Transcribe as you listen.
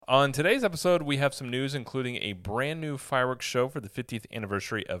On today's episode, we have some news including a brand new fireworks show for the 50th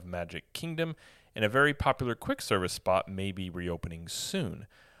anniversary of Magic Kingdom, and a very popular quick service spot may be reopening soon.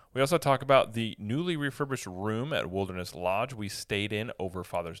 We also talk about the newly refurbished room at Wilderness Lodge we stayed in over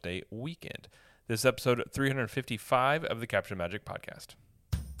Father's Day weekend. This is episode 355 of the Capture Magic podcast.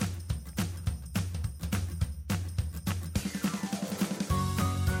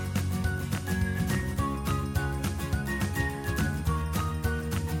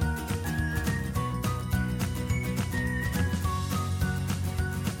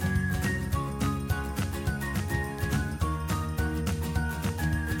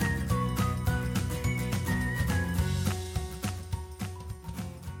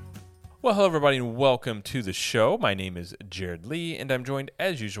 Well, hello, everybody, and welcome to the show. My name is Jared Lee, and I'm joined,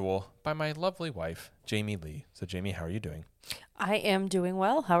 as usual, by my lovely wife, Jamie Lee. So, Jamie, how are you doing? I am doing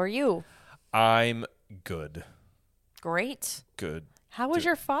well. How are you? I'm good. Great. Good. How was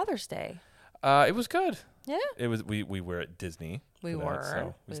your Father's Day? It was good. Yeah. It was. We were at Disney. We for that, were.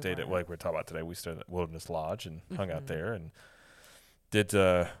 So we stayed at, like we're talking about today, we stayed at Wilderness Lodge and hung out there and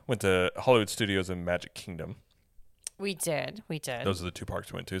went to Hollywood Studios and Magic Kingdom. We did. Those are the two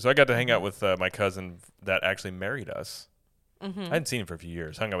parks we went to. So I got to hang out with my cousin that actually married us. I hadn't seen him for a few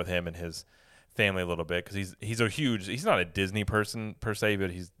years. Hung out with him and his family a little bit because he's not a Disney person per se, but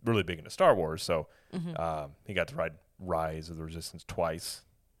he's really big into Star Wars. So he got to ride Rise of the Resistance twice.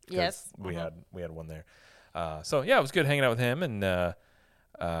 Yes. We had one there. So yeah, it was good hanging out with him and then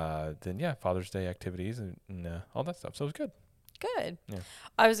Father's Day activities and all that stuff. So it was good. Good. Yeah.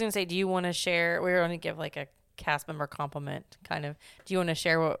 I was going to say, do you want to share? We were going to give like a cast member compliment, kind of. Do you want to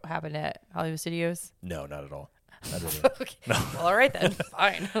share what happened at Hollywood Studios? No, not at all. Not really. Okay. No. Well, all right then.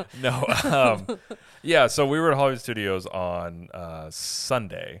 Fine. No. Yeah, so we were at Hollywood Studios on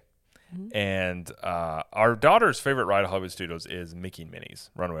Sunday, and our daughter's favorite ride at Hollywood Studios is Mickey and Minnie's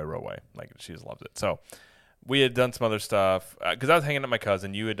Runaway Railway. Like, she just loves it. So we had done some other stuff because I was hanging out with my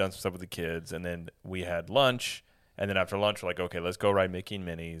cousin. You had done some stuff with the kids, and then we had lunch. And then after lunch, we're like, okay, let's go ride Mickey and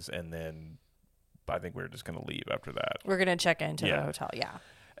Minnie's, and then I think we were just going to leave after that. We're going to check into the hotel, yeah.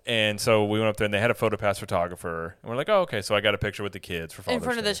 And so we went up there, and they had a PhotoPass photographer. And we're like, oh, okay. So I got a picture with the kids for Father's in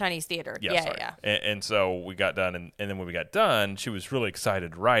front of Day. the Chinese theater. Yeah. Yeah. And so we got done, and then when we got done, she was really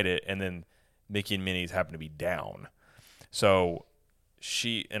excited to ride it, and then Mickey and Minnie's happened to be down. So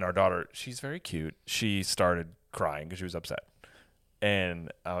she and our daughter, she's very cute. She started crying because she was upset.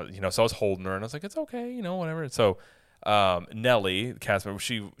 And, so I was holding her, and I was like, it's okay, whatever. And so Nellie, the cast member,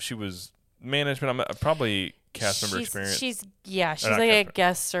 she was management. I'm probably cast member experience. She's like a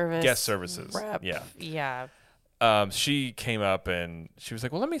guest services rep. Yeah. She came up and she was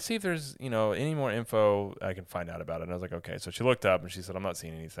like, well, let me see if there's any more info I can find out about it. And I was like, okay. So she looked up and she said, I'm not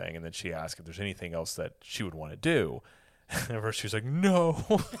seeing anything. And then she asked if there's anything else that she would want to do. And at first she was like, no.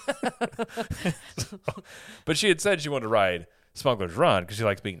 But she had said she wanted to ride Smuggler's Run because she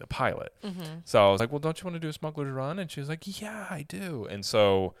likes being the pilot. So I was like, well, don't you want to do a Smuggler's Run? And she was like, yeah, I do. And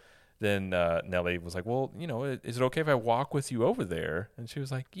so then Nellie was like, well, is it okay if I walk with you over there? And she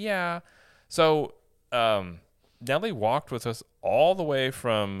was like, yeah. So Nellie walked with us all the way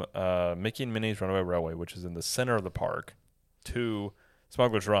from Mickey and Minnie's Runaway Railway, which is in the center of the park, to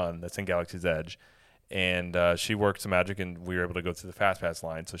Smuggler's Run that's in Galaxy's Edge. And she worked some magic, and we were able to go through the Fast Pass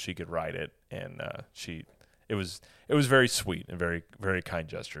line so she could ride it. And it was very sweet and very, very kind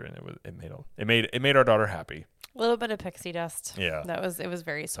gesture, and it made our daughter happy. A little bit of pixie dust. Yeah. It was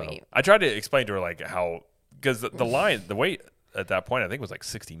very sweet. So I tried to explain to her like how, because the wait at that point I think was like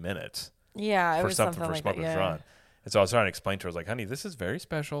 60 minutes. Yeah, it for was something for like Smuggler's that, yeah. Run. And so I was trying to explain to her, I was like, honey, this is very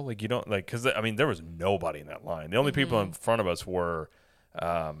special. Like, you don't because there was nobody in that line. The only people in front of us were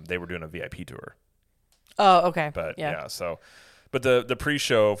they were doing a VIP tour. Oh, okay. But but the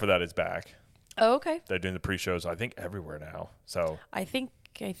pre-show for that is back. Oh, okay. They're doing the pre-shows I think everywhere now. So I think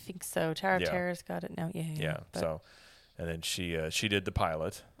so. Tower of Terror's got it now. Yeah. So, and then she did the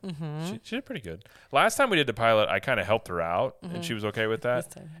pilot. She did pretty good. Last time we did the pilot, I kind of helped her out, and she was okay with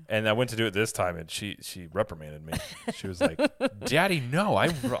that. And I went to do it this time, and she reprimanded me. She was like, "Daddy, no, I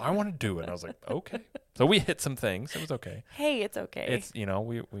want to do it." And I was like, "Okay." So we hit some things. It was okay. Hey, it's okay. It's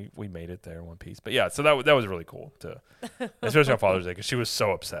we made it there in one piece. But yeah, so that was really cool especially on Father's Day because she was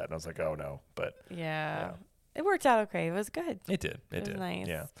so upset, and I was like, "Oh no!" But yeah. It worked out okay. It was good. It did. It was did. Nice.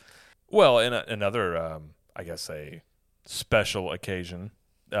 Yeah. Well, and another, I guess, a special occasion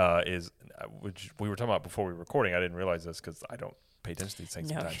is, which we were talking about before we were recording. I didn't realize this because I don't pay attention to these things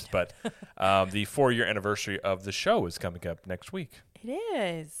sometimes. But the 4-year anniversary of the show is coming up next week. It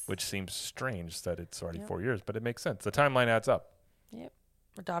is. Which seems strange that it's already 4 years, but it makes sense. The timeline adds up. Yep.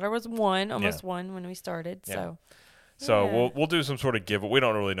 Our daughter was almost one when we started. So Yeah. we'll do some sort of giveaway. We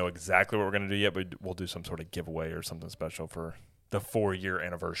don't really know exactly what we're going to do yet, but we'll do some sort of giveaway or something special for the 4-year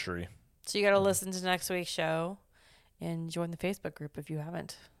anniversary. So you got to listen to next week's show and join the Facebook group if you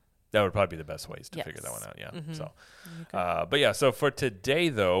haven't. That would probably be the best ways to Yes. figure that one out. Yeah. Mhm. So, Okay. but yeah. So for today,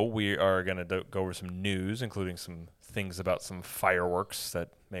 though, we are going to go over some news, including some things about some fireworks that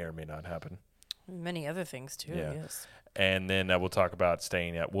may or may not happen, Many other things too. Yeah. Yes. and then we'll talk about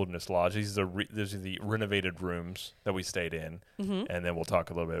staying at Wilderness Lodge. These are the renovated rooms that we stayed in, Mm-hmm. and then we'll talk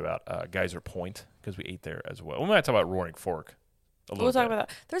a little bit about Geyser Point because we ate there as well. We might talk about Roaring Fork. We'll talk about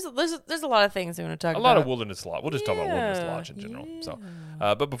that. There's a lot of things we want to talk a about. lot of Wilderness Lodge. We'll just talk about Wilderness Yeah, Lodge in general. So,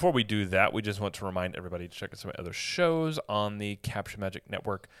 yeah. but before we do that, we just want to remind everybody to check out some other shows on the Capture Magic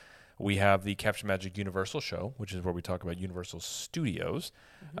Network. We have the Capture Magic Universal show, which is where we talk about Universal Studios.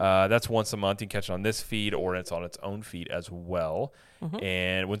 That's once a month. You can catch it on this feed, or it's on its own feed as well. Mhm.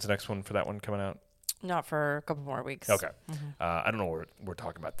 And when's the next one for that one coming out? Not for a couple more weeks. Okay. I don't know what we're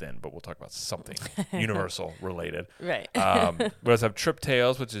talking about then, but we'll talk about something Universal related. Right. We also have Trip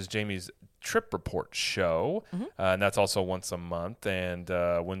Tales, which is Jamie's trip report show, and that's also once a month. And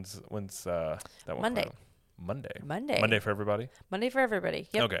when's that one? Monday. coming out? Monday. Monday for everybody. Monday for everybody.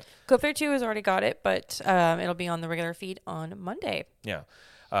 Yep. Okay. Club 32 has already got it, but it'll be on the regular feed on Monday. Yeah.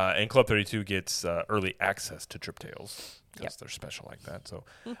 And Club 32 gets early access to Trip Tales because Yep. they're special like that. So,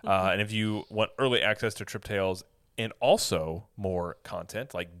 and if you want early access to Trip Tales and also more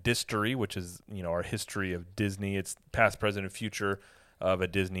content like Distory, which is our history of Disney, it's past, present, and future of a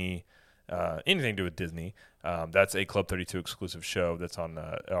Disney, anything to do with Disney. That's a Club 32 exclusive show that's on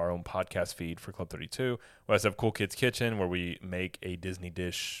our own podcast feed for Club 32. We also have Cool Kids Kitchen, where we make a Disney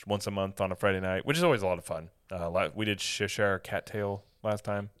dish once a month on a Friday night, which is always a lot of fun. We did Cheshire Cattail last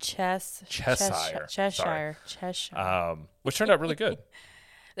time. Cheshire. Which turned out really good.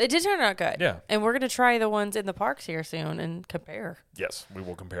 It did turn out good. Yeah. And we're going to try the ones in the parks here soon and compare. Yes, we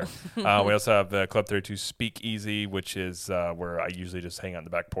will compare. We also have the Club 32 Speakeasy, which is where I usually just hang out in the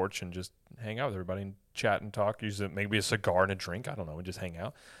back porch and just hang out with everybody and chat and talk. Usually maybe a cigar and a drink. I don't know. And just hang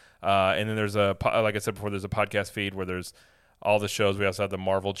out. And then there's like I said before, there's a podcast feed where there's all the shows. We also have the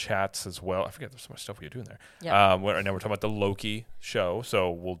Marvel chats as well. I forget, there's so much stuff we do in there. Yeah. Right now we're talking about the Loki show. So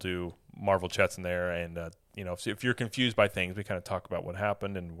we'll do Marvel chats in there. And, if you're confused by things, we kind of talk about what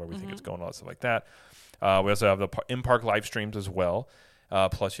happened and where we think it's going, all that stuff like that. We also have the in-park live streams as well.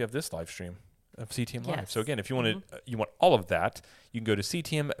 Plus you have this live stream of CTM Live. Yes. So again, if you want you want all of that, you can go to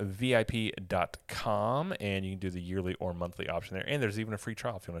ctmvip.com and you can do the yearly or monthly option there. And there's even a free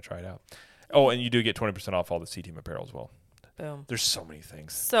trial if you want to try it out. Oh, and you do get 20% off all the CTM apparel as well. Boom. There's so many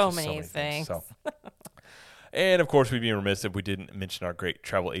things. So Just many things. So. And, of course, we'd be remiss if we didn't mention our great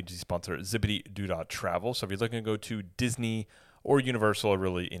travel agency sponsor, Zippity-Doo-Dah-Travel. So if you're looking to go to Disney or Universal or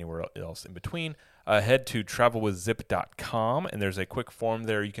really anywhere else in between, head to travelwithzip.com, and there's a quick form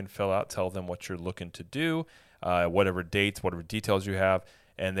there you can fill out. Tell them what you're looking to do, whatever dates, whatever details you have,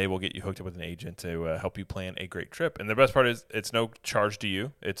 and they will get you hooked up with an agent to help you plan a great trip. And the best part is it's no charge to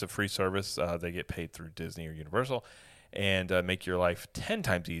you. It's a free service. They get paid through Disney or Universal and make your life 10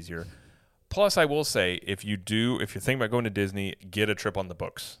 times easier. Plus, I will say, if you're thinking about going to Disney, get a trip on the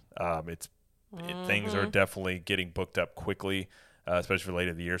books. Things are definitely getting booked up quickly, especially for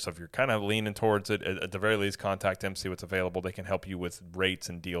later in the year. So if you're kind of leaning towards it, at the very least, contact them, see what's available. They can help you with rates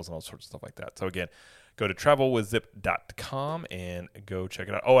and deals and all sorts of stuff like that. So again, go to travelwithzip.com and go check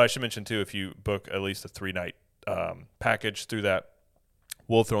it out. Oh, I should mention too, if you book at least a 3-night package through that,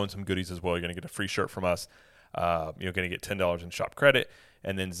 we'll throw in some goodies as well. You're going to get a free shirt from us. You're going to get $10 in shop credit.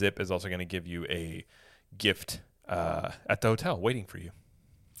 And then Zip is also going to give you a gift at the hotel waiting for you.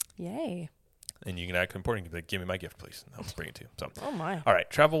 Yay. And you can act important. You can be like, give me my gift, please. And I'll bring it to you. So, Oh, my. all right,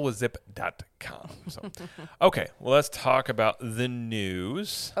 travelwithzip.com. So, okay, well, let's talk about the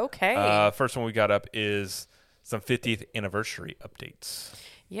news. Okay. First one we got up is some 50th anniversary updates.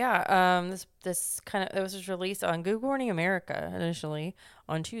 Yeah, it was just released on Good Morning America initially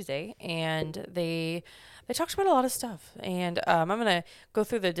on Tuesday, and they talked about a lot of stuff. And I'm gonna go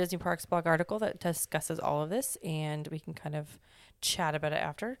through the Disney Parks blog article that discusses all of this, and we can kind of chat about it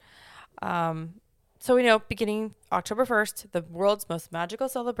after. So we know beginning October 1st, the world's most magical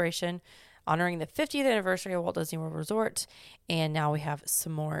celebration, honoring the 50th anniversary of Walt Disney World Resort, and now we have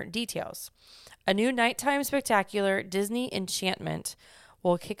some more details. A new nighttime spectacular Disney Enchantment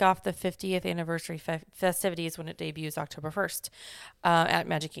will kick off the 50th anniversary festivities when it debuts October 1st at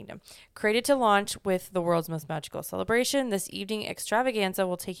Magic Kingdom. Created to launch with the world's most magical celebration, this evening extravaganza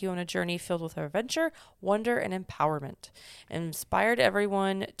will take you on a journey filled with adventure, wonder, and empowerment. Inspired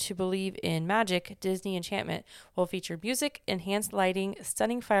everyone to believe in magic, Disney Enchantment will feature music, enhanced lighting,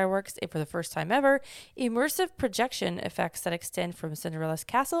 stunning fireworks, and for the first time ever, immersive projection effects that extend from Cinderella's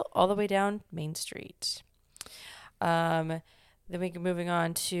castle all the way down Main Street. Then moving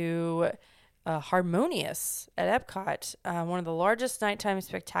on to Harmonious at Epcot, one of the largest nighttime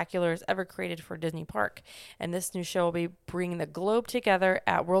spectaculars ever created for Disney Park. And this new show will be bringing the globe together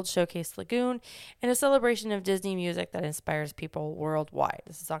at World Showcase Lagoon in a celebration of Disney music that inspires people worldwide.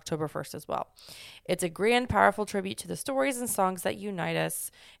 This is October 1st as well. It's a grand, powerful tribute to the stories and songs that unite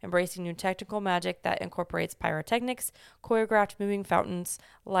us, embracing new technical magic that incorporates pyrotechnics, choreographed moving fountains,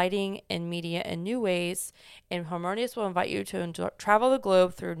 lighting, and media in new ways. And Harmonious will invite you to travel the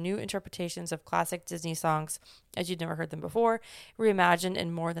globe through new interpretations of classic Disney songs as you'd never heard them before, reimagined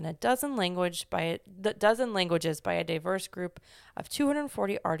in more than a dozen languages by a diverse group of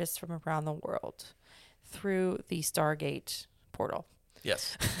 240 artists from around the world through the Stargate portal.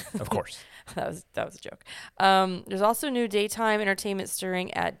 Yes, of course. that was a joke. There's also new daytime entertainment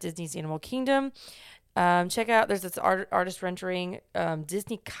stirring at Disney's Animal Kingdom. Check out, there's this artist rendering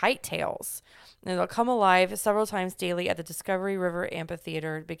Disney Kite Tales. And they'll come alive several times daily at the Discovery River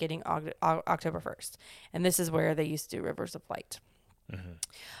Amphitheater beginning October 1st. And this is where they used to do Rivers of Light.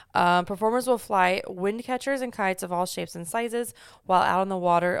 Mm-hmm. Performers will fly wind catchers and kites of all shapes and sizes, while out on the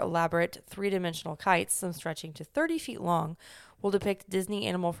water, elaborate three-dimensional kites, some stretching to 30 feet long, will depict Disney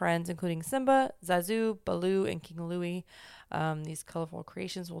animal friends, including Simba, Zazu, Baloo, and King Louie. These colorful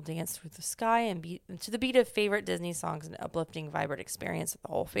creations will dance through the sky and to the beat of favorite Disney songs, an uplifting, vibrant experience with the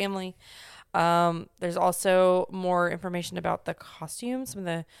whole family. There's also more information about the costumes, some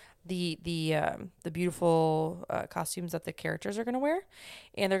of the beautiful costumes that the characters are going to wear,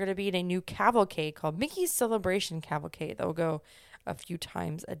 and they're going to be in a new cavalcade called Mickey's Celebration Cavalcade that will go a few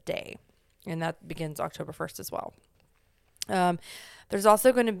times a day, and that begins October 1st as well. There's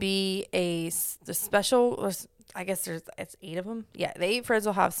also going to be the special, I guess it's 8 of them. Yeah, the 8 friends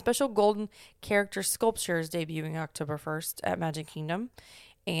will have special golden character sculptures debuting October 1st at Magic Kingdom.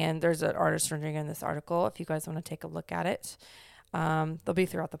 And there's an artist rendering in this article if you guys want to take a look at it. They'll be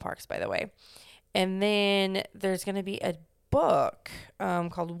throughout the parks, by the way. And then there's going to be a book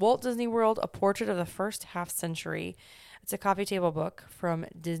called Walt Disney World, A Portrait of the First Half Century. It's a coffee table book from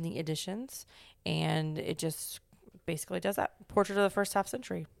Disney Editions. And it just basically does that. Portrait of the First Half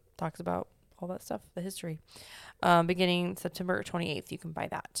Century. Talks about all that stuff, the history. Beginning September 28th, you can buy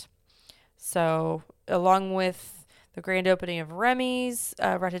that. So along with the grand opening of Remy's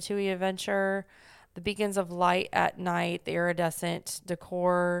Ratatouille Adventure, the beacons of light at night, the iridescent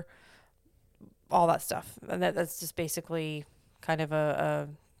decor, all that stuff. And that's just basically kind of a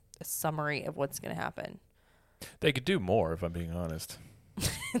summary of what's going to happen. They could do more, if I'm being honest.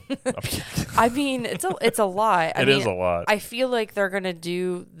 I mean, it's a lot. It is a lot. I feel like they're going to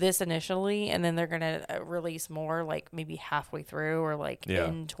do this initially, and then they're going to release more, like maybe halfway through or like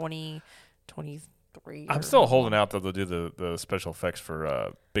in 2023. I'm still holding out that they'll do the special effects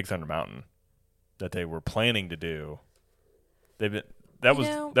for Big Thunder Mountain that they were planning to do.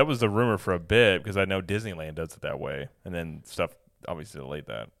 That was the rumor for a bit, because I know Disneyland does it that way, and then stuff obviously delayed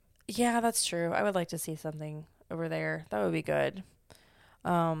that. Yeah, that's true. I would like to see something over there. That would be good.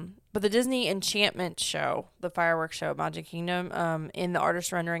 But the Disney Enchantment show, the fireworks show at Magic Kingdom, in the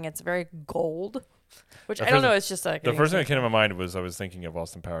artist rendering, it's very gold, which I don't know. It's just like the first thing that came to my mind was I was thinking of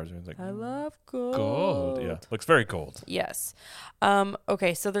Austin Powers. And I was like, I love gold. Gold, yeah, looks very gold. Yes.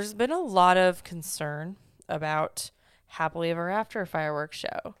 Okay, so there's been a lot of concern about Happily Ever After fireworks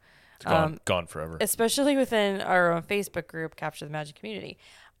show. It's gone forever, especially within our own Facebook group, Capture the Magic Community.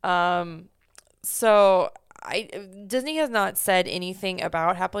 So Disney has not said anything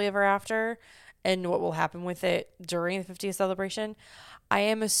about Happily Ever After and what will happen with it during the 50th celebration. I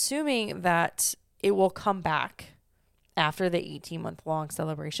am assuming that it will come back after the 18-month-long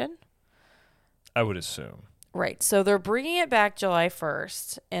celebration. I would assume. Right. So they're bringing it back July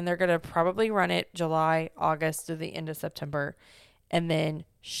 1st, and they're going to probably run it July, August through the end of September, and then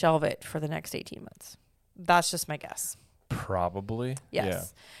shelve it for the next 18 months. That's just my guess. Probably. Yes. Yeah.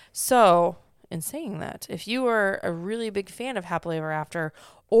 So in saying that, if you are a really big fan of Happily Ever After,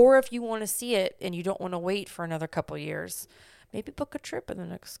 or if you want to see it and you don't want to wait for another couple years, maybe book a trip in the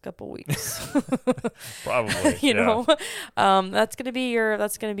next couple weeks. Probably. you know, that's going to be your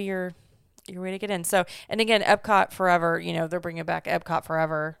way to get in. So, and again, Epcot Forever, they're bringing back Epcot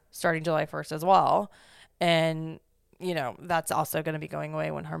Forever starting July 1st as well. And that's also going to be going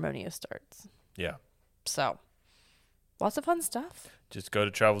away when Harmonious starts. Yeah. So, lots of fun stuff. Just go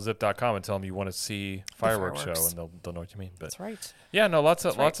to travelzip.com and tell them you want to see fireworks show, fireworks. and they'll know what you mean. But That's right. yeah, no, lots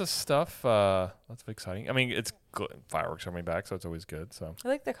of That's right. stuff, lots of exciting. I mean, fireworks are coming back, so it's always good. So I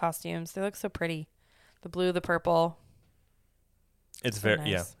like the costumes; they look so pretty. The blue, the purple. it's So very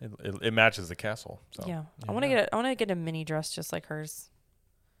nice. it matches the castle. So Yeah, I you want to know. get I want to get a mini dress just like hers.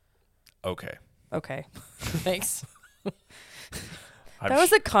 Okay. Okay, thanks. I'm That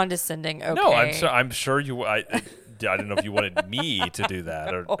was a condescending. Okay. No, I'm sure you. I don't know if you wanted me to do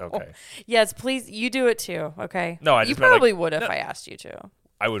that or okay. Yes, please. You do it too. Okay. No, I You just meant, like, probably would if no. I asked you to.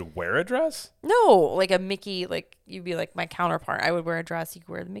 I would wear a dress. No, like a Mickey. Like you'd be like my counterpart. I would wear a dress. You could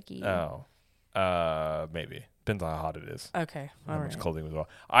wear the Mickey. Oh, maybe depends on how hot it is. Okay. All How much right. clothing as well.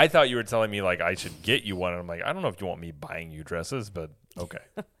 I thought you were telling me like I should get you one. And I'm like, I don't know if you want me buying you dresses, but okay.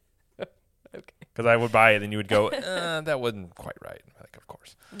 Okay. Because I would buy it, and you would go, that wasn't quite right. Like, of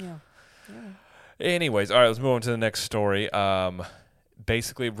course. Yeah. Anyways, all right, let's move on to the next story.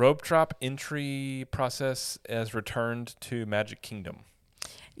 Basically, rope drop entry process has returned to Magic Kingdom.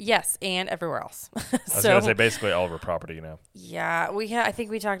 Yes, and everywhere else. I was gonna say basically all of our property now. Yeah, I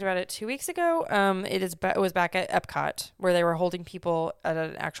think we talked about it 2 weeks ago. It was back at Epcot where they were holding people at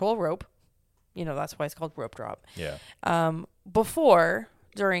an actual rope. That's why it's called rope drop. Yeah. Before,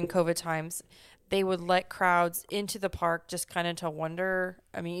 during COVID times, they would let crowds into the park just kind of to wonder.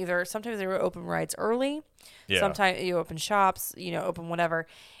 I mean, sometimes they would open rides early. Yeah. Sometimes you open shops, open whatever,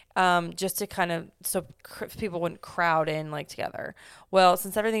 just to kind of so people wouldn't crowd in like together. Well,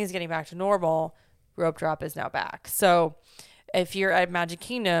 since everything is getting back to normal, rope drop is now back. So if you're at Magic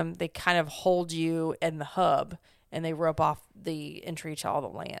Kingdom, they kind of hold you in the hub and they rope off the entry to all the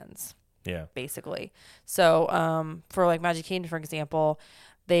lands, Yeah. basically. So for like Magic Kingdom, for example,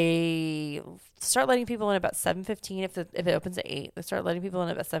 they start letting people in about 7:15. If it opens at 8, they start letting people in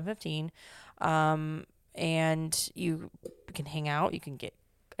about 7:15. And you can hang out. You can get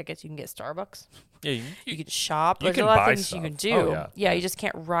Starbucks. Yeah. You can shop. you There's can a lot of buy things you can stuff. do. Oh, yeah. You just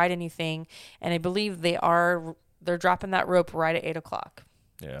can't ride anything. And I believe they're dropping that rope right at 8:00.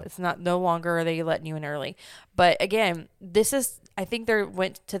 Yeah. It's no longer are they letting you in early. But again, I think they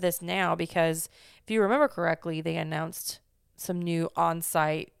went to this now because if you remember correctly, they announced some new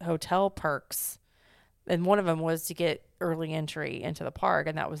on-site hotel perks. And one of them was to get early entry into the park.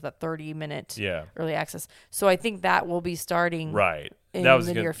 And that was the 30-minute Yeah. early access. So I think that will be starting Right. in That was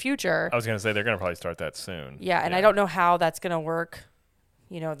the good. near future. I was gonna say they're gonna probably start that soon. Yeah, and I don't know how that's going to work.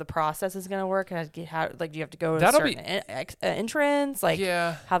 The process is going to work. And do you have to go to a That'll certain entrance? Like,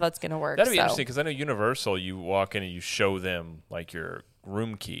 Yeah. how that's going to work. That'd be So, interesting because I know Universal, you walk in and you show them like your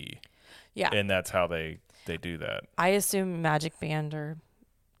room key, yeah. and that's how they do that. I assume Magic Band or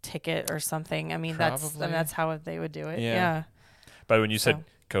ticket or something. I mean, that's Probably. how they would do it. Yeah. Yeah. But when you said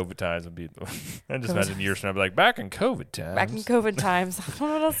So. COVID times, I just COVID imagine years from now, I'd be like, back in COVID times. Back in COVID times. I don't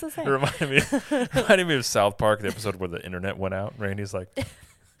know what else to say. It reminded me of South Park, the episode where the internet went out. Randy's like,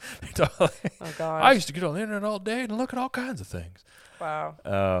 Oh, gosh. I used to get on the internet all day and look at all kinds of things. Wow.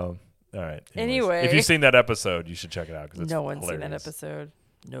 All right. Anyways, Anyway. if you've seen that episode, you should check it out because it's No one's seen that hilarious. episode.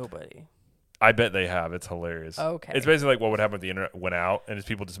 Nobody. I bet they have. It's hilarious. Okay. It's basically like what would happen if the internet went out and it's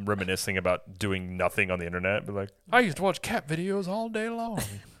people just reminiscing about doing nothing on the internet. But like, I used to watch cat videos all day long.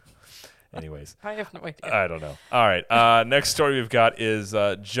 Anyways, I have no idea. I don't know. All right. Next story we've got is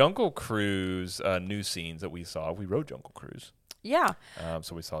Jungle Cruise new scenes that we saw. We rode Jungle Cruise. Yeah.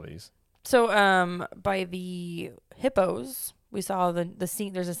 So we saw these. So by the hippos, we saw the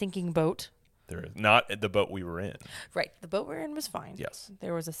sink. There's a sinking boat. There is not the boat we were in. Right. The boat we're in was fine. Yes.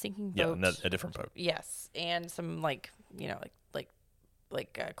 There was a sinking Yeah, boat. a different boat. Yes, and some like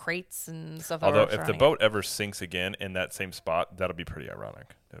crates and stuff. that Although were if the surrounding boat ever sinks again in that same spot, that'll be pretty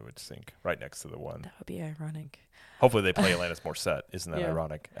ironic. It would sink right next to the one. that would be ironic. Hopefully they play Alanis Morissette. Isn't that Yeah.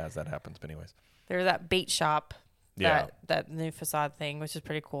 ironic as that happens? But anyways. There's that bait shop. Yeah. That new facade thing, which is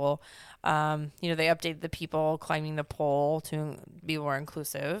pretty cool. They updated the people climbing the pole to be more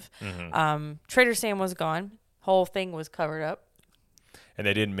inclusive. Mm-hmm. Trader Sam was gone. Whole thing was covered up. And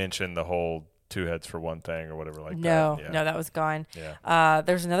they didn't mention the whole two heads for one thing or whatever like No, that. no, that was gone. Yeah.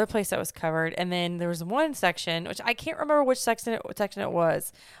 There's another place that was covered, and then there was one section which I can't remember which section it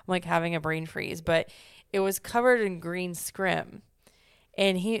was. I'm like having a brain freeze, but it was covered in green scrim,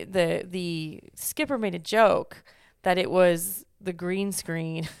 and the skipper made a joke that it was the green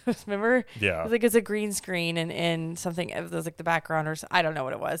screen. Remember? Yeah. I think it's a green screen and something. It was like the background or I don't know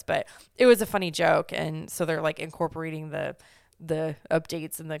what it was, but it was a funny joke, and so they're like incorporating the the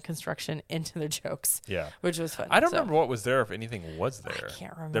updates and the construction into the jokes. Yeah. Which was fun. I don't remember what was there, if anything was there. I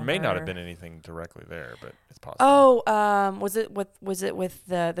can't remember. There may not have been anything directly there, but it's possible. Oh, was it with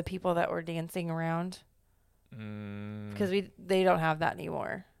the people that were dancing around? Because they don't have that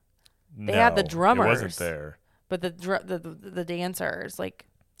anymore. They had the drummers. It wasn't there. But the dancers, like,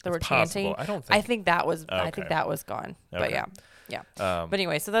 that were possible. chanting. I think that was gone. Okay. But yeah. But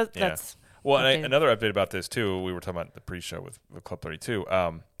anyway, so that's well. And another update about this too. We were talking about the pre-show with Club 32.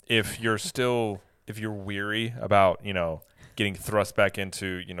 If you're weary about getting thrust back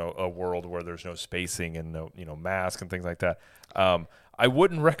into a world where there's no spacing and no mask and things like that, I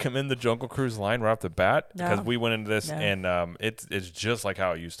wouldn't recommend the Jungle Cruise line right off the bat because we went into this and it's just like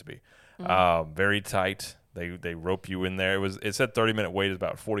how it used to be. Very tight. They rope you in there. It said 30-minute wait is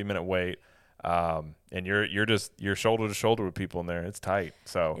about 40-minute wait. And you're shoulder to shoulder with people in there. It's tight.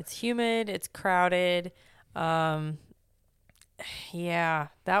 So it's humid, it's crowded. Yeah,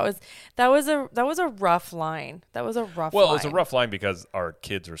 that was a rough line. It was a rough line because our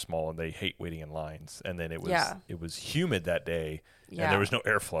kids are small and they hate waiting in lines. And then it was humid that day and there was no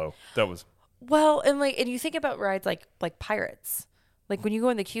airflow. That was well, and you think about rides like Pirates. Like when you go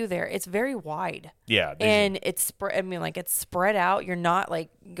in the queue there, it's very wide. Yeah. And it's spread out. You're not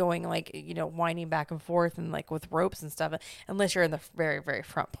going winding back and forth and with ropes and stuff unless you're in the very, very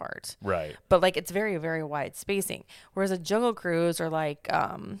front part. Right. But it's very, very wide spacing. Whereas a Jungle Cruise or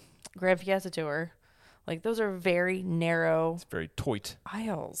Grand Fiesta Tour, those are very narrow. It's very tight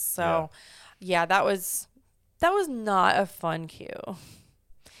aisles. So yeah, that was not a fun queue.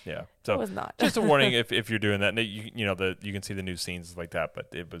 Yeah, so it was not. Just a warning if you're doing that. You can see the new scenes like that, but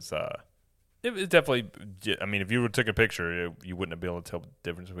it was definitely. I mean, if you took a picture, you wouldn't be able to tell the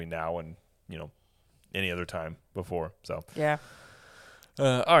difference between now and any other time before. So yeah.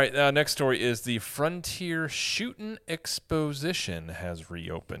 All right. Next story is the Frontier Shootin' Exposition has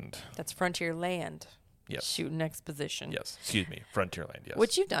reopened. That's Frontierland. Yes. Shootin' Exposition. Yes. Excuse me. Frontierland. Yes.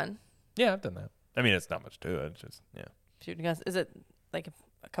 Which you've done. Yeah, I've done that. I mean, it's not much to it. It's just Shooting guns. Is it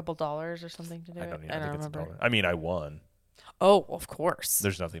a couple dollars or something to do I it? don't I don't think remember. it's $1. I mean, I won. Oh, of course.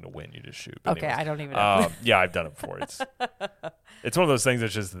 There's nothing to win. You just shoot. But okay, anyways, I don't even know. Yeah, I've done it before. It's one of those things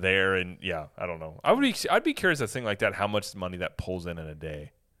that's just there, and I don't know. I'd be curious a thing like that, how much money that pulls in a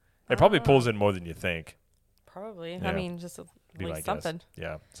day. It probably pulls in more than you think. Probably. Yeah. I mean, just at least something. Guess.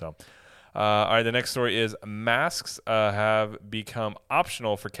 Yeah. So, all right. The next story is masks have become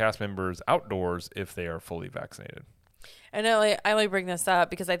optional for cast members outdoors if they are fully vaccinated. And I only bring this up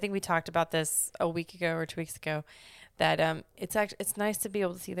because I think we talked about this a week ago or 2 weeks ago, that it's nice to be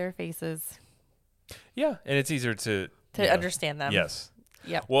able to see their faces. Yeah, and it's easier to understand them. Yes.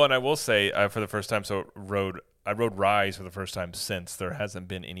 Yeah. Well, and I will say for the first time, I rode Rise for the first time since there hasn't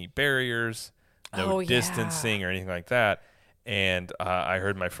been any barriers, no distancing or anything like that. And I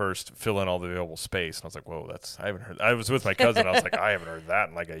heard my first fill in all the available space, and I was like, "Whoa, I haven't heard." I was with my cousin. I was like, "I haven't heard that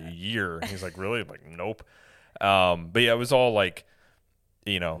in a year." And he's like, "Really?" I'm like, "Nope." But yeah, it was all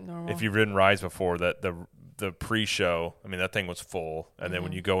normal. If you've ridden Rise before, that the pre-show, I mean, that thing was full, and then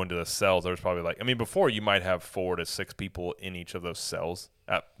when you go into the cells, there was probably before you might have 4 to 6 people in each of those cells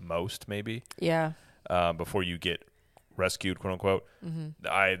at most, maybe. Yeah. Before you get rescued, quote unquote.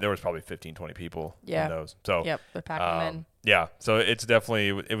 Mm-hmm. There was probably 15, 20 people in those. So yep, they're packing them in. Yeah, so it's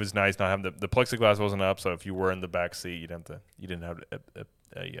definitely it was nice not having the plexiglass wasn't up, so if you were in the back seat, you didn't have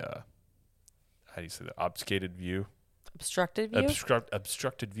a how do you say that? Obfuscated view? Obstructed view?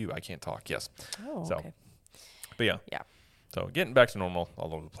 Obstructed view. I can't talk. Yes. Oh, so, okay. But yeah. Yeah. So getting back to normal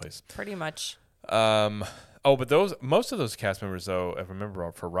all over the place. Pretty much. But most of those cast members, though, if I remember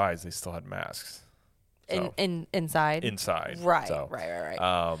for Rise, they still had masks. So. Inside? Inside. Right, so, right.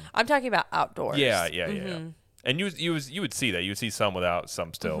 I'm talking about outdoors. Yeah. And you would see that. You would see some without,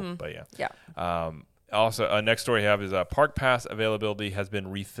 some still. But yeah. Yeah. Also, next story I have is Park Pass availability has been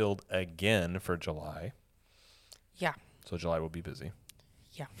refilled again for July. Yeah. So July will be busy.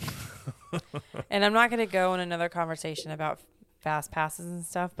 Yeah. And I'm not going to go in another conversation about fast passes and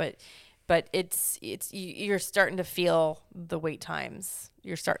stuff, but it's you're starting to feel the wait times.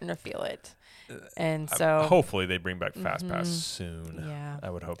 You're starting to feel it. And so hopefully they bring back Fast Pass soon. Yeah. I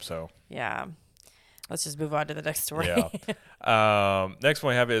would hope so. Yeah. Let's just move on to the next story. Yeah. Next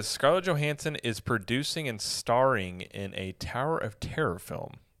one I have is Scarlett Johansson is producing and starring in a Tower of Terror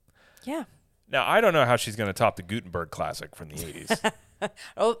film. Yeah. Now, I don't know how she's going to top the Gutenberg classic from the 80s.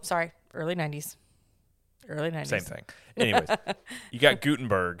 Oh, sorry. Early 90s. Same thing. Anyways, you got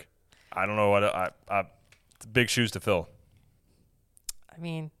Gutenberg. I don't know what big shoes to fill. I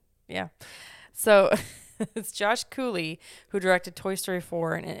mean, yeah. So it's Josh Cooley, who directed Toy Story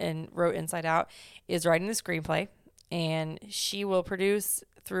 4 and wrote Inside Out, is writing the screenplay. and she will produce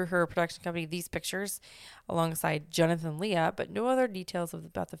through her production company These Pictures alongside Jonathan Leah, but no other details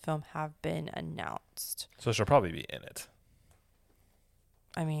about the film have been announced. So she'll probably be in it.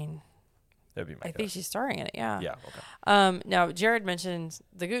 I mean, That'd be my I think she's starring in it, yeah. Yeah, okay. Now, Jared mentioned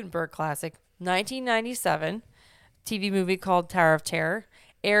the Gutenberg classic, 1997 TV movie called Tower of Terror,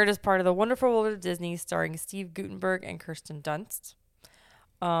 aired as part of The Wonderful World of Disney, starring Steve Gutenberg and Kirsten Dunst.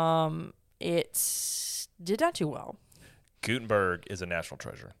 It did not do well. Gutenberg is a national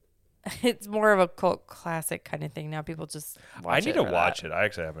treasure. It's more of a cult classic kind of thing. Now people just watch I need to watch it. I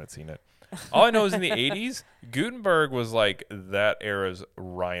actually haven't seen it. All I know is in the 80s, Gutenberg was like that era's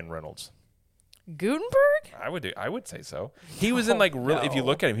Ryan Reynolds. Gutenberg? I would say so. He was in like really. If you no.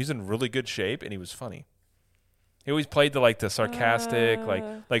 look at him, he's in really good shape, and he was funny. He always played the sarcastic,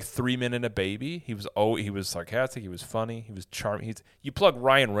 like 3 Men and a Baby. He was sarcastic. He was funny. He was charming. You plug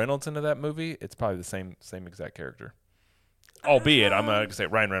Ryan Reynolds into that movie, it's probably the same exact character. Albeit, I'm gonna say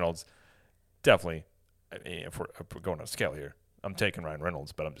Ryan Reynolds definitely. I mean, if we're going on a scale here, I'm taking Ryan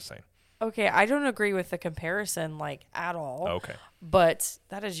Reynolds, but I'm just saying. Okay, I don't agree with the comparison at all. Okay. But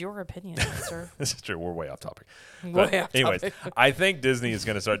that is your opinion, sir. This is true. We're way off topic. Way off anyways, topic. I think Disney is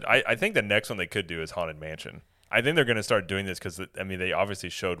going to start. I think the next one they could do is Haunted Mansion. I think they're going to start doing this because, I mean, they obviously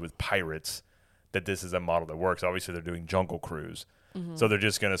showed with Pirates that this is a model that works. Obviously, they're doing Jungle Cruise. Mm-hmm. So they're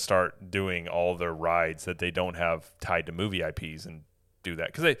just going to start doing all their rides that they don't have tied to movie IPs and do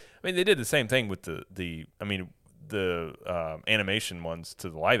that. Because, they did the same thing with the animation ones to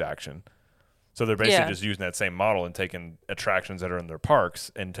the live action. So they're basically just using that same model and taking attractions that are in their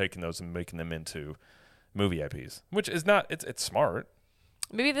parks and taking those and making them into movie IPs, which is not, it's smart.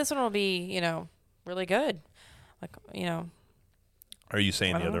 Maybe this one will be, really good. Are you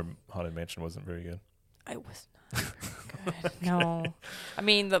saying the other Haunted Mansion wasn't very good? I was not very good. No. I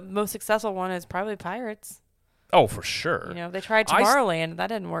mean, the most successful one is probably Pirates. Oh, for sure. They tried Tomorrowland. That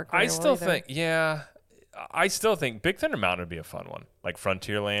didn't work very well either. I still think Big Thunder Mountain would be a fun one. Like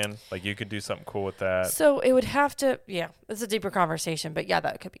Frontierland. Like you could do something cool with that. So it would have to, it's a deeper conversation, but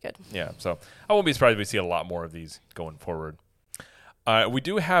that could be good. Yeah, so I won't be surprised if we see a lot more of these going forward. We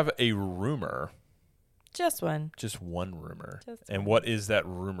do have a rumor. Just one. Just one rumor. And what is that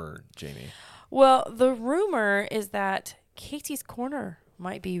rumor, Jamie? Well, the rumor is that Casey's Corner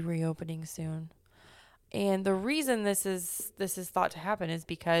might be reopening soon. And the reason this is thought to happen is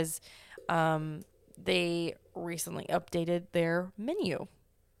because they recently updated their menu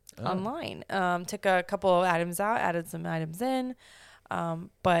online. Took a couple of items out, added some items in.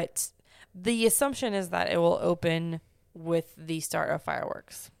 But the assumption is that it will open with the start of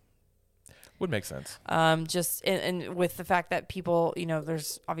fireworks. Would make sense. Just and with the fact that people,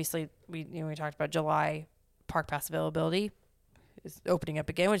 there's obviously we talked about July park pass availability is opening up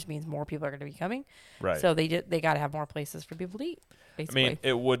again, which means more people are going to be coming. Right. So they got to have more places for people to eat. Basically. I mean,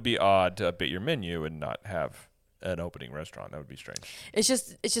 it would be odd to update your menu and not have an opening restaurant. That would be strange. It's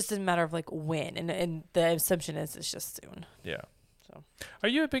just a matter of when, and the assumption is it's just soon. Yeah. So, are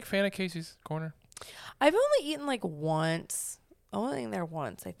you a big fan of Casey's Corner? I've only eaten once. I only eaten there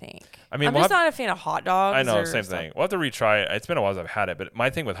once, I think. I mean, I'm just not a fan of hot dogs. I know, same thing. We'll have to retry it. It's been a while since I've had it, but my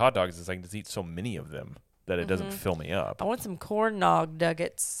thing with hot dogs is I can just eat so many of them that it doesn't fill me up. I want some corn nog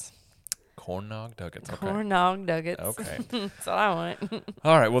nuggets. Corn nog nuggets. Okay. Corn nog nuggets. Okay. That's what I want.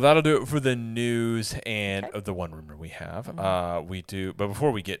 All right. Well, that'll do it for the news and the one rumor we have. We do, but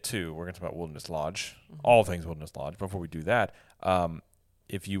before we get to, we're going to talk about Wilderness Lodge, all things Wilderness Lodge. Before we do that,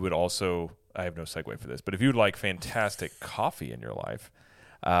 if you would also, I have no segue for this, but if you would like fantastic coffee in your life,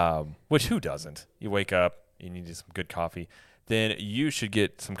 which who doesn't? You wake up, you need some good coffee, then you should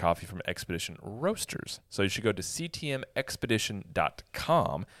get some coffee from Expedition Roasters. So you should go to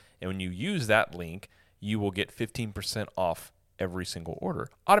ctmexpedition.com, and when you use that link, you will get 15% off every single order.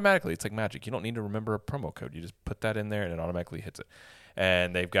 Automatically, it's like magic. You don't need to remember a promo code. You just put that in there, and it automatically hits it.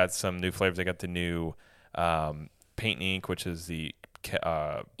 And they've got some new flavors. They got the new Paint and Ink, which is the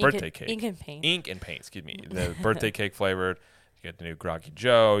birthday cake. Ink and paint. Ink and paint, excuse me. The birthday cake flavored. You got the new Groggy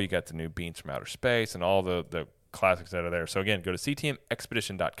Joe. You got the new Beans from Outer Space, and all the classics that are there. So again, go to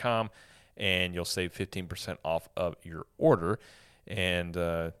ctmexpedition.com and you'll save 15% off of your order. And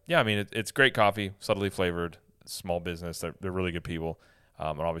it's great coffee, subtly flavored, small business. They're really good people.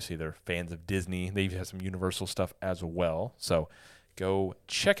 And obviously they're fans of Disney. They even have some Universal stuff as well. So go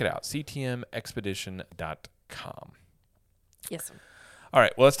check it out, ctmexpedition.com. Yes, sir. All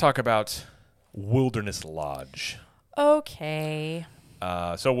right, well, let's talk about Wilderness Lodge. Okay.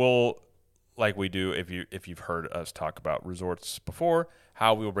 So we'll, like we do, if you've heard us talk about resorts before,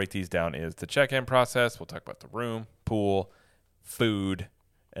 how we will break these down is the check-in process. We'll talk about the room, pool, food,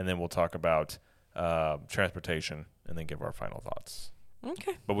 and then we'll talk about transportation and then give our final thoughts.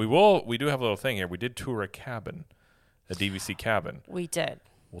 Okay. But we do have a little thing here. We did tour a cabin, a DVC cabin. We did.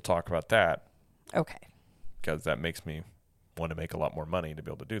 We'll talk about that. Okay. Because that makes me want to make a lot more money to be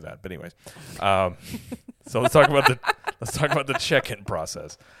able to do that. But anyways, so let's talk about the check-in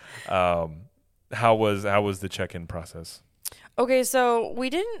process. How was the check-in process? Okay, so we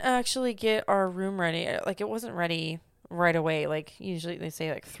didn't actually get our room ready. Like, it wasn't ready right away. Like, usually they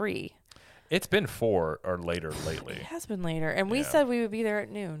say like 3. It's been 4 or later lately. It has been later, and we Yeah. said we would be there at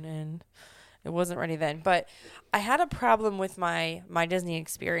noon, and it wasn't ready then. But I had a problem with my Disney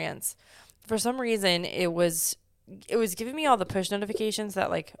experience. For some reason, it was giving me all the push notifications that,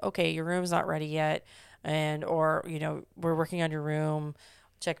 like, okay, your room's not ready yet, or we're working on your room,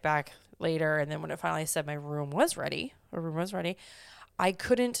 check back later. And then when it finally said my room was ready, I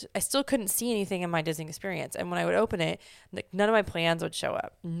still couldn't see anything in my Disney experience. And when I would open it, like, none of my plans would show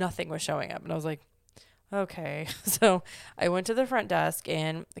up. Nothing was showing up. And I was like, okay. So I went to the front desk,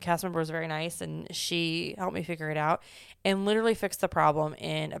 and the cast member was very nice, and she helped me figure it out and literally fixed the problem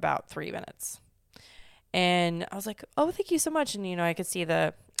in about 3 minutes. And I was like, oh, thank you so much. And, I could see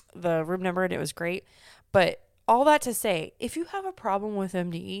the room number, and it was great. But all that to say, if you have a problem with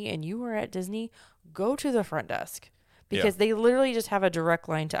MDE and you are at Disney, go to the front desk, because they literally just have a direct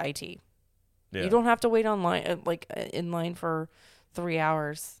line to IT. Yeah. You don't have to wait online, in line for 3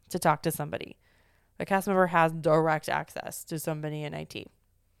 hours to talk to somebody. The cast member has direct access to somebody in IT.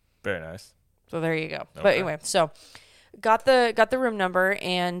 Very nice. So there you go. Okay. But anyway, so got the room number,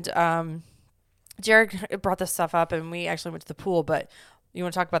 and Jared brought this stuff up, and we actually went to the pool. But you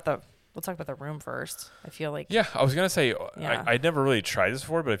want to talk about we'll talk about the room first. I feel like. Yeah, I was gonna say Yeah. I'd never really tried this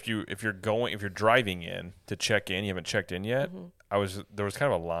before, but if you're driving in to check in, you haven't checked in yet. Mm-hmm. There was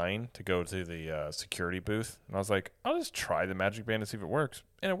kind of a line to go to the security booth, and I was like, I'll just try the Magic Band to see if it works,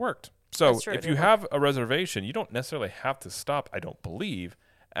 and it worked. So if you have a reservation, you don't necessarily have to stop, I don't believe,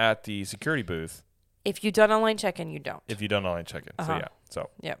 at the security booth. If you've done online check-in, you don't. If you've done online check-in, so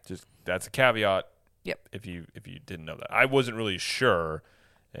just that's a caveat. Yep. If you didn't know that, I wasn't really sure.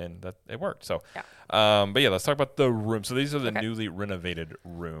 And that it worked. So, yeah. But yeah, let's talk about the room. So these are the newly renovated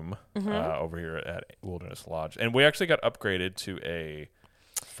room over here at Wilderness Lodge, and we actually got upgraded to a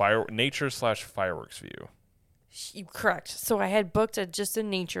nature/fireworks view. Correct. So I had booked just a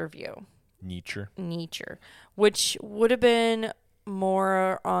nature view. Nature, which would have been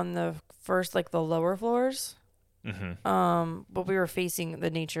more on the first, like, the lower floors. Mm-hmm. But we were facing the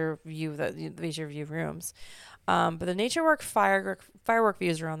nature view rooms. But the nature firework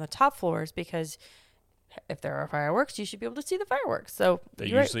views are on the top floors, because if there are fireworks, you should be able to see the fireworks. So they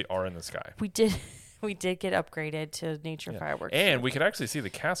usually are in the sky. We did get upgraded to nature fireworks, and we could actually see the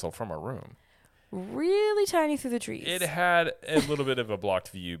castle from our room. Really tiny through the trees. It had a little bit of a blocked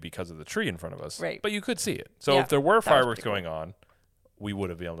view because of the tree in front of us, right? But you could see it. So if there were fireworks going on, we would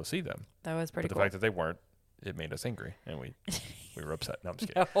have been able to see them. That was pretty cool. The fact that they weren't, it made us angry, and we were upset. No, I'm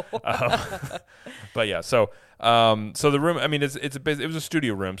just kidding. No. But yeah, so the room. I mean, it was a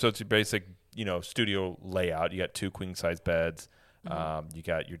studio room, so it's a basic studio layout. You got 2 queen size beds. Mm-hmm. You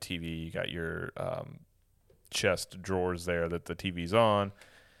got your TV. You got your chest drawers there that the TV's on.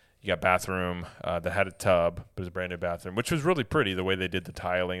 You got bathroom that had a tub, but it was a brand new bathroom, which was really pretty the way they did the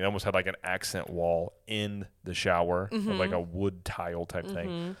tiling. It almost had like an accent wall in the shower, of like a wood tile type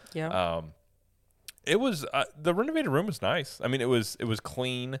thing. Yeah. It was the renovated room was nice. I mean, it was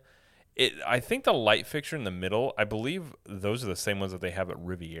clean. I think the light fixture in the middle, I believe those are the same ones that they have at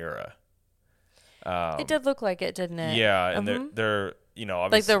Riviera. It did look like it, didn't it? Yeah, and they're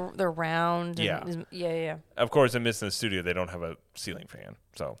obviously, like they're round. Yeah. Yeah. Of course, in the studio, they don't have a ceiling fan,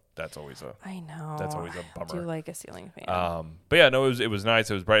 so that's always I know. That's always a bummer. I do like a ceiling fan. But yeah, no, it was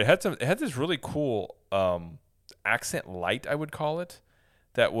nice. It was bright. It had this really cool accent light, I would call it.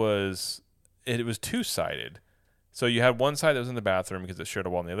 That was it was 2-sided. So you had one side that was in the bathroom because it shared a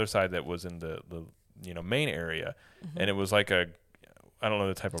wall, and the other side that was in the main area, and it was like I don't know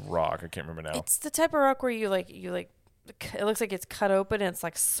the type of rock. I can't remember now. It's the type of rock where you like it looks like it's cut open and it's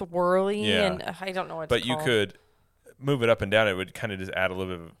like swirly, and I don't know what it's called. But you could move it up and down. It would kind of just add a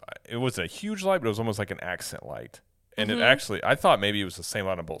little bit of, it wasn't a huge light, but it was almost like an accent light. And it actually, I thought maybe it was the same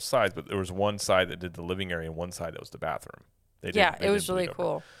light on both sides, but there was one side that did the living area and one side that was the bathroom. It was really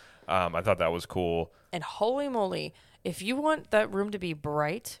cool. I thought that was cool. And holy moly, if you want that room to be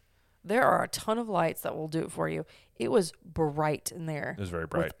bright, there are a ton of lights that will do it for you. It was bright in there. It was very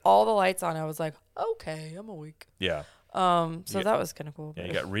bright. With all the lights on, I was like, okay, I'm awake. Yeah. So that was kind of cool. Yeah,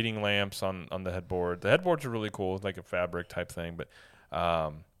 you got reading lamps on the headboard. The headboards are really cool, like a fabric type thing. But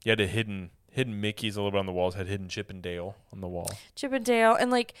you had a hidden Mickey's a little bit on the walls. Had hidden Chip and Dale on the wall. Chip and Dale, and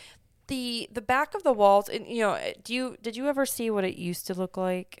like The back of the walls, and did you ever see what it used to look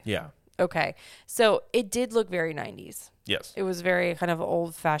like? Yeah. Okay. So it did look very 90s. Yes. It was very kind of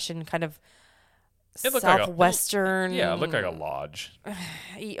old fashioned, kind of It looked like southwestern. it looked like a lodge.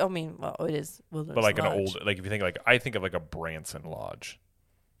 I mean, well, it is Wilderness But like Lodge. an old, like if you think I think of like a Branson Lodge,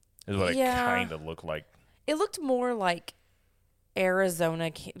 is what it kind of looked like. It looked more like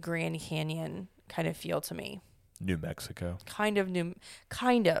Arizona Grand Canyon kind of feel to me. New Mexico. Kind of,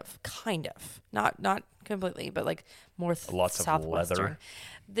 not completely, but like more Lots of southwestern. leather.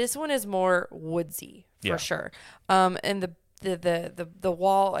 This one is more woodsy for Yeah. sure. And the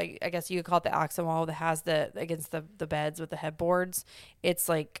wall, I guess you could call it the accent wall that has against the beds with the headboards. It's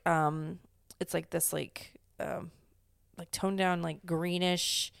like this toned down like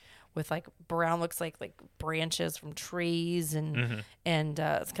greenish with like brown, looks like branches from trees and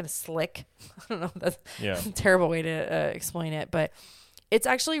it's kind of slick. I don't know. That's a terrible way to explain it, but it's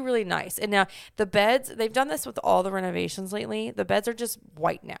actually really nice. And now the beds, they've done this with all the renovations lately. The beds are just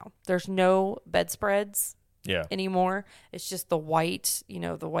white now. There's no bedspreads anymore. It's just the white,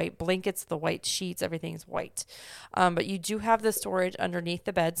 the white blankets, the white sheets, everything's white. But you do have the storage underneath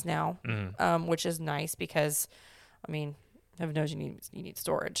the beds now, which is nice because, I mean, heaven knows you need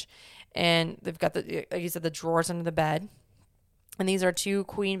storage. And they've got like you said, the drawers under the bed. And these are 2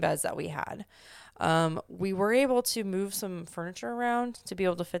 queen beds that we had. We were able to move some furniture around to be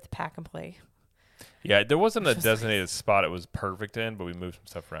able to fit the pack and play. Yeah, there wasn't a designated spot it was perfect in, but we moved some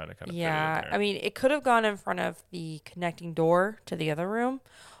stuff around to kind of fit it in there. I mean, it could have gone in front of the connecting door to the other room,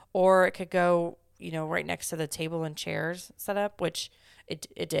 or it could go, right next to the table and chairs set up, which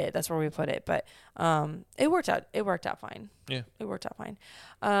it did. That's where we put it, but it worked out. It worked out fine. Yeah, it worked out fine.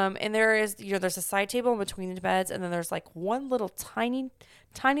 And there is, there's a side table in between the beds, and then there's like one little tiny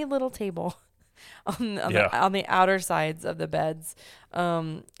little table on the outer sides of the beds,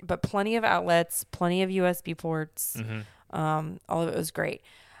 but plenty of outlets, plenty of USB ports. All of it was great.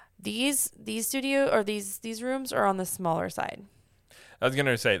 These rooms are on the smaller side. I was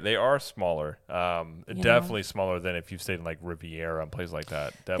gonna say they are smaller, definitely smaller than if you've stayed in like Riviera and places like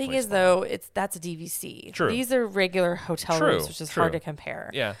that. Definitely. Thing is, though, that's a DVC. True. These are regular hotel rooms, which is hard to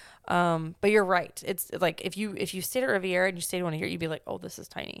compare. Yeah. But you're right. It's like if you stayed at Riviera and you stayed one here, you'd be like, oh, this is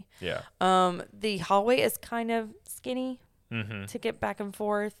tiny. Yeah. The hallway is kind of skinny to get back and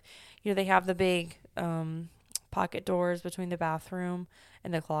forth. They have the big pocket doors between the bathroom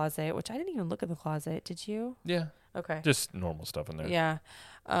and the closet, which I didn't even look at the closet. Did you? Yeah. Okay. Just normal stuff in there. Yeah.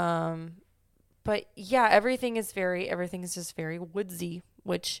 But yeah, everything is just very woodsy,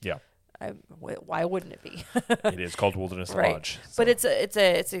 which why wouldn't it be? It is called Wilderness right. Lodge. So. But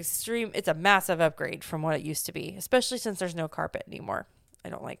it's a massive upgrade from what it used to be, especially since there's no carpet anymore. I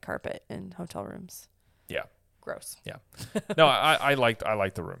don't like carpet in hotel rooms. Yeah. Gross. Yeah. No, I liked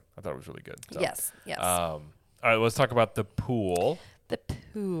the room. I thought it was really good. So. Yes. All right, let's talk about the pool. The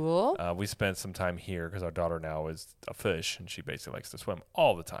pool. We spent some time here because our daughter now is a fish, and she basically likes to swim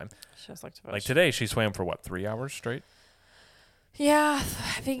all the time. She just likes to fish. Like today, she swam for 3 hours straight? Yeah,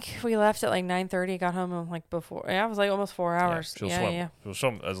 I think we left at like 9:30. Got home before. Yeah, it was like almost 4 hours. Yeah, she'll swim. Yeah. She'll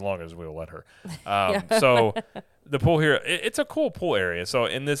swim as long as we'll let her. Yeah. So the pool here, it's a cool pool area. So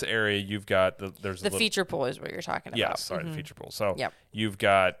in this area, you've got there's the feature pool is what you're talking about. Yeah, sorry, the feature pool. So you've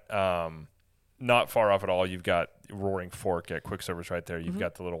got not far off at all. You've got Roaring Fork at Quick Service right there. You've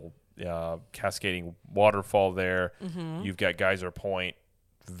got the little cascading waterfall there. You've got Geyser Point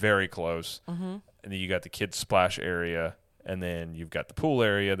very close. And then you got the kids splash area. And then you've got the pool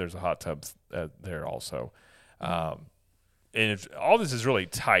area. There's a hot tub there also. And all this is really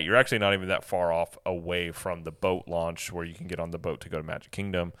tight. You're actually not even that far off away from the boat launch where you can get on the boat to go to Magic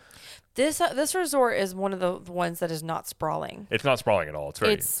Kingdom. This resort is one of the ones that is not sprawling. It's not sprawling at all.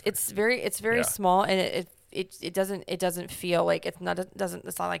 It's very small, and it doesn't feel like it's not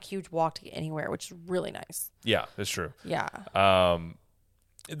like a huge walk to get anywhere, which is really nice. Yeah, that's true. Yeah.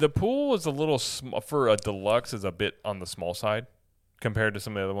 The pool is a little for a deluxe is a bit on the small side compared to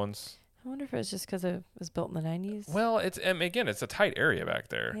some of the other ones. I wonder if it's just because it was built in the 90s. Well, it's a tight area back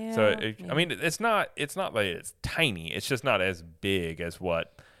there. Yeah, so I mean, it's not like it's tiny. It's just not as big as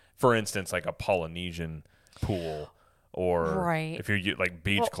what, for instance, like a Polynesian pool or if you're like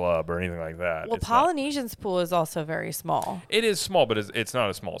Beach Club or anything like that. Well, Polynesian's pool is also very small. It is small, but it's not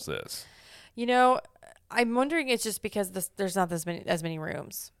as small as this. I'm wondering it's just because there's not as many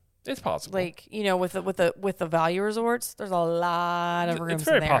rooms. It's possible. Like, with the value resorts, there's a lot of rooms. It's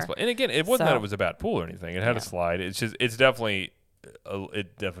very in there. possible. And again, it wasn't that it was a bad pool or anything. It had a slide. It's just it definitely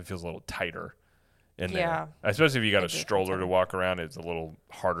feels a little tighter in there. Especially if you got a stroller to walk around, it's a little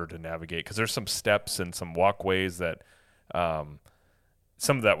harder to navigate because there's some steps and some walkways that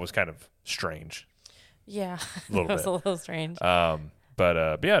some of that was kind of strange. Yeah, A little it was bit. a little strange.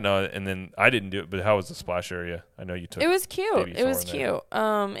 But yeah, no, and then I didn't do it. But how was the splash area? I know you took. It was cute. Baby It was Thor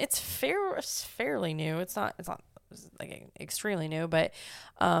in cute. It's fairly new. It's not like extremely new, but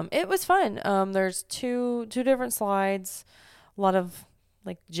it was fun. There's two different slides, a lot of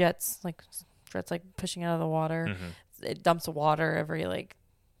like jets like pushing out of the water. Mm-hmm. It dumps water every like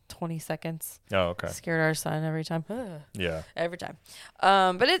 20 seconds. Oh, okay. Scared our son every time. Yeah. Every time.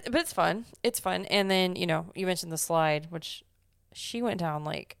 But it's fun. It's fun. And then, you mentioned the slide, which she went down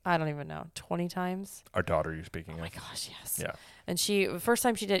like, I don't even know, 20 times. Our daughter you're speaking Oh my of. gosh, yes. Yeah. And the first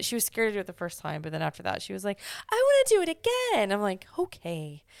time she did, she was scared to do it the first time, but then after that, she was like, I want to do it again. I'm like,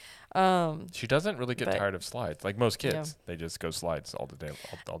 okay. She doesn't really get but- tired of slides. Like most kids, Yeah. they just go slides all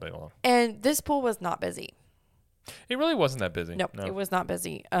day long. And this pool was not busy. It really wasn't that busy. Nope, No. it was not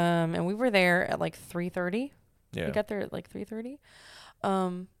busy. And we were there at like 3:30. Yeah. We got there at like 3:30.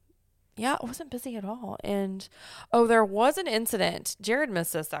 Yeah, it wasn't busy at all. And there was an incident. Jared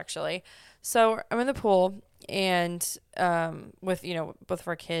missed this actually. So I'm in the pool and with both of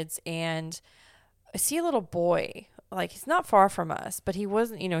our kids, and I see a little boy. Like, he's not far from us, but he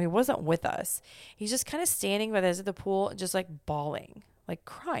wasn't with us. He's just kind of standing by the edge of the pool, just like bawling, like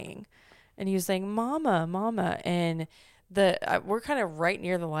crying. And he was saying, "Mama, Mama." And we're kind of right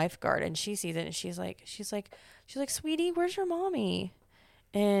near the lifeguard, and she sees it, and she's like, "Sweetie, where's your mommy?"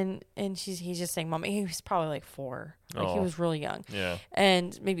 And he's just saying, "Mommy." He was probably like 4, like he was really young, Yeah.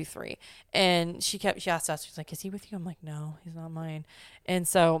 and maybe 3. And she asked us, she's like, "Is he with you?" I'm like, "No, he's not mine." And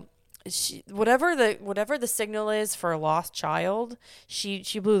so whatever the signal is for a lost child, she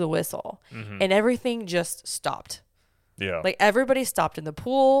blew the whistle, and everything just stopped. Yeah. Like, everybody stopped in the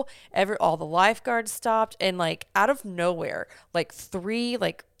pool. All the lifeguards stopped, and like out of nowhere, like 3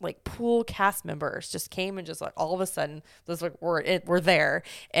 like pool cast members just came, and just like all of a sudden, just like we're there,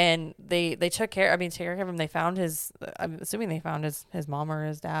 and they took care. I mean, take care of him. They found his. I'm assuming they found his mom or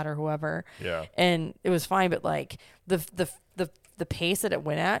his dad or whoever. Yeah. And it was fine, but like the pace that it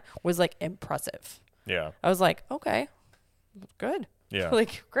went at was like impressive. Yeah. I was like, okay, good. Yeah.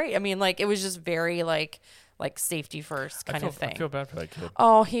 Like, great. I mean, like, it was just very like safety first kind of thing. I feel bad for that kid.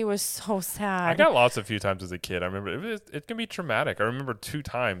 Oh, he was so sad. I got lost a few times as a kid. I remember it can be traumatic. I remember 2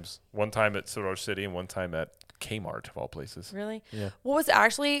 times. One time at Silver City and one time at Kmart, of all places. Really? Yeah. What was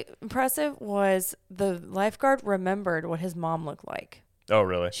actually impressive was the lifeguard remembered what his mom looked like. Oh,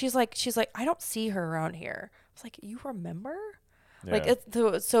 really? She's like, I don't see her around here. I was like, you remember? Yeah.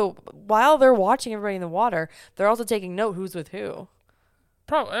 Like, so while they're watching everybody in the water, they're also taking note who's with who.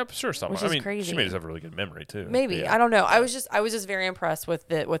 Probably, I'm sure someone. Which I is mean, crazy. she may just have a really good memory too. Maybe. Yeah. I don't know. I was just very impressed with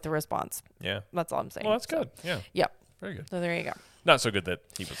the response. Yeah. That's all I'm saying. Well, that's good. Yeah. Yeah. Very good. So there you go. Not so good that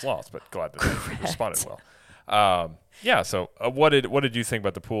he was lost, but glad that he responded well. Yeah. So, what did you think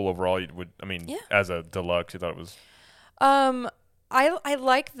about the pool overall? As a deluxe, you thought it was. I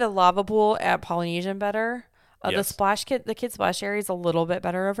like the lava pool at Polynesian better. Yes. The kid splash area is a little bit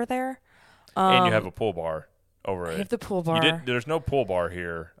better over there. And you have a pool bar over I it. have the pool bar. There's no pool bar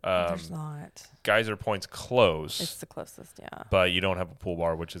here. There's not. Geyser Point's close. It's the closest, yeah. But you don't have a pool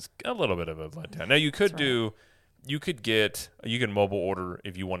bar, which is a little bit of a letdown. Now you could you can mobile order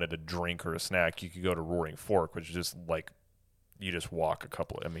if you wanted a drink or a snack. You could go to Roaring Fork, which is just like you just walk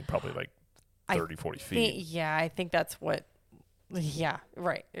probably like 30, 40 feet. I think that's what. Yeah,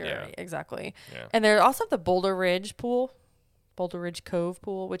 right. Yeah. Right, exactly. Yeah. And they also have the Boulder Ridge pool, Boulder Ridge Cove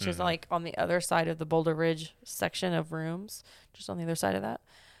pool, which is Mm-hmm. like on the other side of the Boulder Ridge section of rooms, just on the other side of that.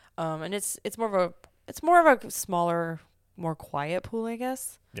 And it's more of a smaller, more quiet pool, I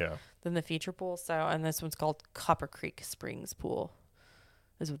guess, Yeah. than the feature pool. So, and this one's called Copper Creek Springs Pool,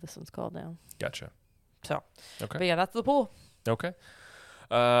 is what this one's called now. Gotcha. So, Okay. but yeah, that's the pool. Okay.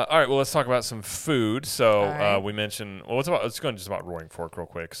 All right. Well, let's talk about some food. So All right. we mentioned. Well, let's go just about Roaring Fork real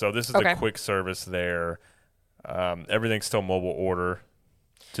quick. So this is Okay. a quick service there. Everything's still mobile order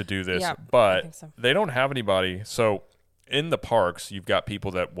to do this, Yeah, I but think so. they don't have anybody. So in the parks, you've got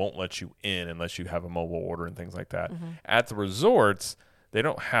people that won't let you in unless you have a mobile order and things like that. Mm-hmm. At the resorts, they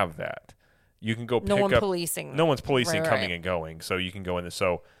don't have that. You can go pick No one up. policing. No one's policing Right, coming right. and going, so you can go in there.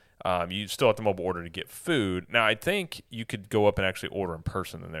 So you still have to mobile order to get food. Now, I think you could go up and actually order in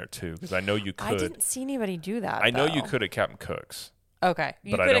person in there too, because I know you could. I didn't see anybody do that. I know you though. could at Captain Cook's. Okay,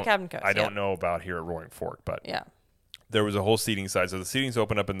 you but I could don't- at Cabin Coast. I don't know about here at Roaring Fork, but Yeah. there was a whole seating side. So the seating's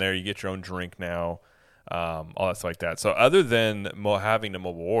open up in there. You get your own drink now, all that stuff like that. So other than having to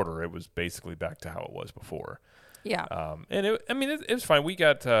mobile order, it was basically back to how it was before. Yeah. And it was fine. We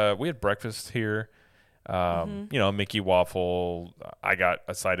had breakfast here. Mickey waffle. I got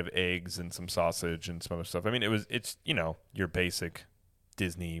a side of eggs and some sausage and some other stuff. I mean, it's your basic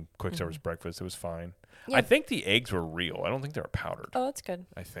Disney quick service breakfast. It was fine. Yeah. I think the eggs were real. I don't think they were powdered. Oh, that's good.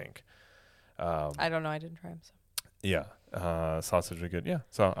 I think. I don't know. I didn't try them. So. Yeah. Sausage are good. Yeah.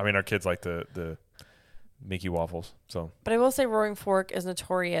 So I mean, our kids like the Mickey waffles. So. But I will say, Roaring Fork is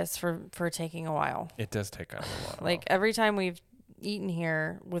notorious for taking a while. It does take a while. Like every time we've eaten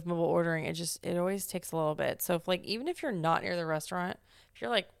here with mobile ordering, it always takes a little bit. So even if you're not near the restaurant, if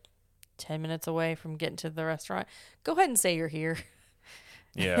you're like 10 minutes away from getting to the restaurant, go ahead and say you're here.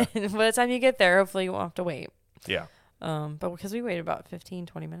 Yeah. By the time you get there, hopefully you won't have to wait. Yeah. But because we waited about 15,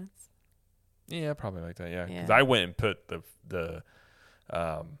 20 minutes. Yeah, probably like that. Yeah. Because Yeah. I went and put the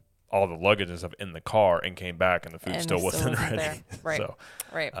all the luggage and stuff in the car and came back and the food And still it still wasn't wasn't ready. there. Right. So,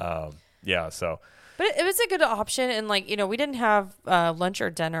 Right. yeah. So. But it was a good option, and like we didn't have lunch or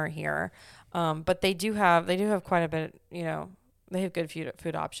dinner here, but they do have quite a bit. They have good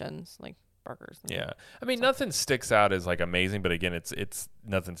food options like burgers. Yeah, I mean, nothing sticks out as like amazing, but again, it's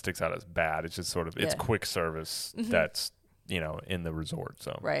nothing sticks out as bad. It's just sort of it's Yeah. quick service that's in the resort.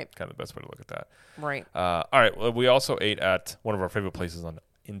 So Right. kind of the best way to look at that. Right. All right, well, we also ate at one of our favorite places on the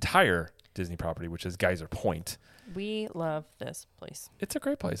entire Disney property, which is Geyser Point. We love this place. It's a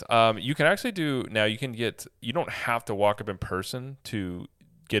great place. You can actually you don't have to walk up in person to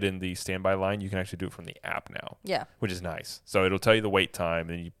get in the standby line. You can actually do it from the app now, Yeah. which is nice. So it'll tell you the wait time,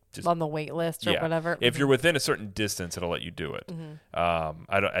 and you just On the wait list or whatever. If you're within a certain distance, it'll let you do it.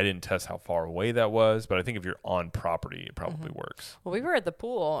 I didn't test how far away that was, but I think if you're on property, it probably works. Well, we were at the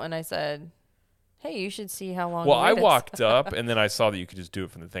pool, and I said, "Hey, you should see how long." Well, the I wait is." walked up, and then I saw that you could just do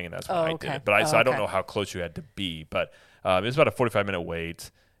it from the thing, and that's when I did okay. it. But I don't okay. know how close you had to be, but it was about a 45-minute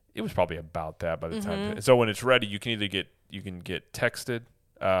wait. It was probably about that by the time. So when it's ready, you can either get texted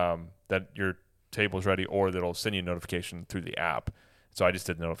that your table's ready, or that'll send you a notification through the app. So I just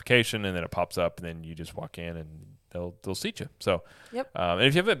did the notification, and then it pops up, and then you just walk in, and they'll seat you. So, Yep. And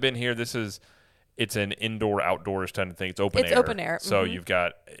if you haven't been here, it's an indoor outdoors kind of thing. It's open air. It's open air. So you've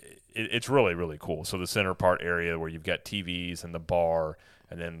got it's really, really cool. So the center part area where you've got TVs and the bar,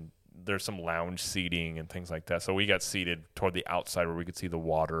 and then there's some lounge seating and things like that. So we got seated toward the outside where we could see the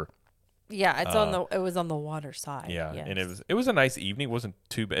water. Yeah, it was on the water side. Yeah, yes. and it was a nice evening. It wasn't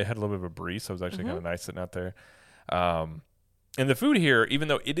too bad. It had a little bit of a breeze, so it was actually kind of nice sitting out there. And the food here, even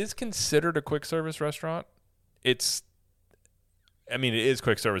though it is considered a quick service restaurant, it is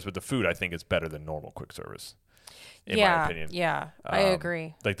quick service, but the food I think is better than normal quick service. In my opinion. Yeah, I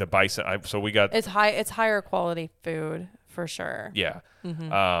agree. Like the bison, so we got It's higher quality food for sure. yeah.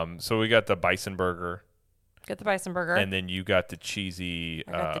 So we got the bison burger, Get the bison burger. and then you got the cheesy.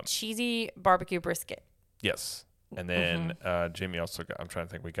 I got the cheesy barbecue brisket. Yes, and then Jamie also got. I'm trying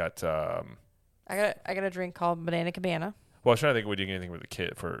to think. We got. I got a drink called Banana Cabana. Well, I was trying to think. We didn't get anything for the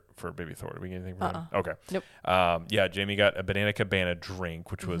kid for baby Thor. Did we get anything for him? Okay. Nope. Yeah, Jamie got a Banana Cabana drink,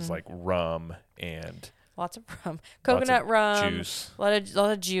 which was like rum and Lots of rum, coconut rum, juice. a lot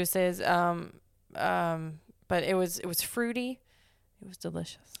of juices. But it was fruity. It was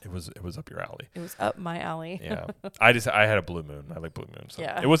delicious. It was up your alley. It was up my alley. Yeah. I had a Blue Moon. I like Blue Moon. So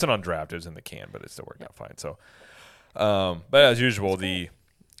Yeah. it wasn't on draft. It was in the can, but it still worked out fine. So, but as usual, the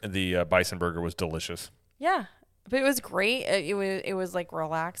bison burger was delicious. Yeah, but it was great. It was like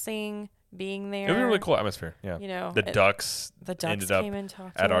relaxing being there. It was a really cool atmosphere. Yeah. The ducks ducks ended came up and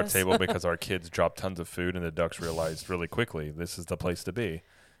talked to at our us. table because our kids dropped tons of food, and the ducks realized really quickly this is the place to be.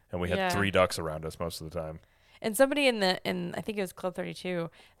 And we had Yeah. 3 ducks around us most of the time. And somebody in I think it was Club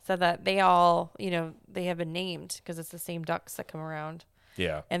 32 said that they all, they have been named because it's the same ducks that come around.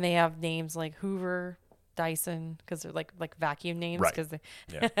 Yeah. And they have names like Hoover, Dyson, because they're like vacuum names. Right. Cause they,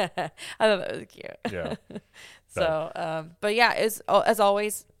 Yeah. I thought that was cute. Yeah. So, but yeah, as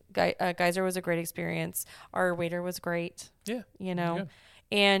always, Geyser was a great experience. Our waiter was great. Yeah. Good.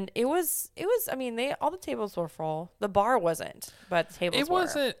 And it was. I mean, all the tables were full. The bar wasn't, but the tables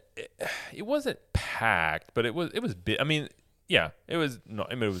were. It wasn't packed, but it was big. I mean, yeah, it was. No,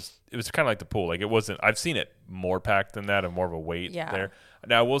 I mean, it was kind of like the pool. Like it wasn't. I've seen it more packed than that, and more of a wait there.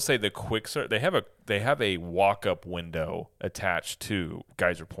 Now I will say the quick serve. They have a walk up window attached to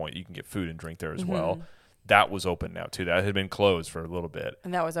Geyser Point. You can get food and drink there as well. That was open now too. That had been closed for a little bit,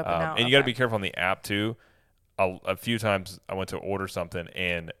 And that was open now. And you got to be careful on the app too. A few times I went to order something,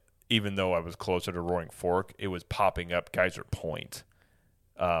 and even though I was closer to Roaring Fork, it was popping up Geyser Point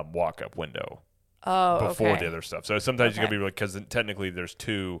walk up window before the other stuff. So sometimes you got to be because technically there's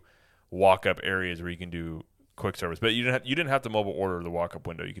 2 walk up areas where you can do quick service, but you didn't have to mobile order the walk up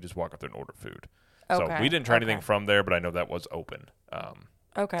window. You could just walk up there and order food. So we didn't try anything from there, but I know that was open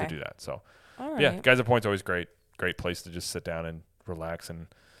to do that. So All right. yeah, Geyser Point's always great place to just sit down and relax and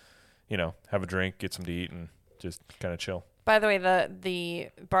have a drink, get some to eat, and just kind of chill. By the way, the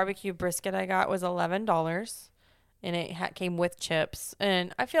barbecue brisket I got was $11, and it came with chips.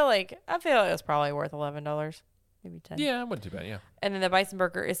 And I feel like it was probably worth $11, maybe 10. Yeah, it wasn't too bad. Yeah. And then the bison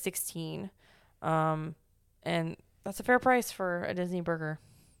burger is 16, and that's a fair price for a Disney burger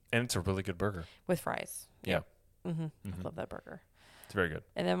And it's a really good burger. with fries. Yeah. Mm-hmm. Mhm. I love that burger. It's very good.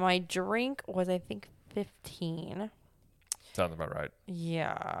 And then my drink was, I think, 15. Sounds about right.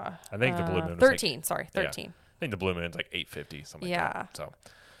 Yeah. I think the Blue Moon was 13. Sorry, Yeah. 13. I think the Blue Moon's like $8.50, something Yeah. like that. So,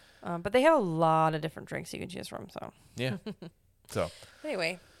 But they have a lot of different drinks you can choose from. So yeah. So,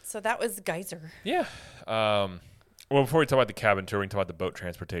 anyway, so that was Geyser. yeah. Well, before we talk about the cabin tour, we can talk about the boat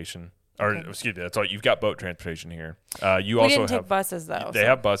transportation. Or, Okay. excuse me, that's all. You've got boat transportation here. You We also didn't have take buses though. They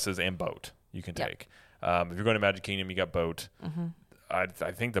have buses and boat you can Yep. take. If you're going to Magic Kingdom, you got boat. Mm-hmm. I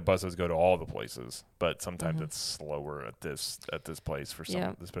think the buses go to all the places, but sometimes Mhm. it's slower at this place for some,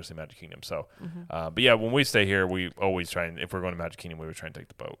 Yeah. especially Magic Kingdom. So, Mm-hmm. but yeah, when we stay here, we always try and if we're going to Magic Kingdom, we would try and take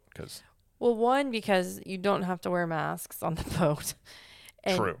the boat because Well, one, because you don't have to wear masks on the boat.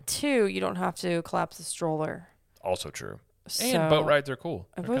 And True. two, you don't have to collapse a stroller. also true. So, And boat rides are cool.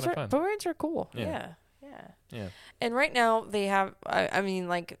 They're kind of fun. Boat rides are cool. Yeah. Yeah. Yeah. And right now they have, I mean,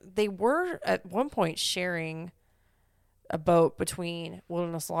 like they were at one point sharing a boat between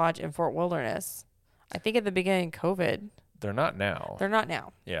Wilderness Lodge and Fort Wilderness. I think at the beginning of COVID. They're not now. They're not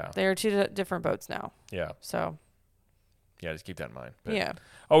now. Yeah. They are two different boats now. Yeah. So, Yeah. Just keep that in mind. But yeah.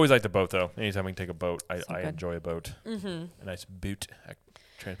 always like the boat though. Anytime we can take a boat, I good. enjoy a boat. Mm-hmm. A nice boot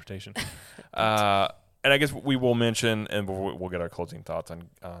transportation. And I guess we will mention, and we'll get our closing thoughts on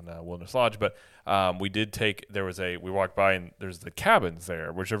Wilderness Lodge. But we did take. We walked by, and there's the cabins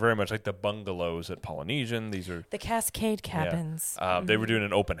there, which are very much like the bungalows at Polynesian. These are The Cascade cabins. They were doing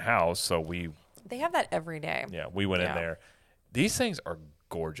an open house, so They have that every day. we went in Yeah. there. These things are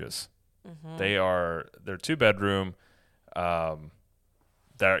gorgeous. Mm-hmm. They're 2-bedroom. That's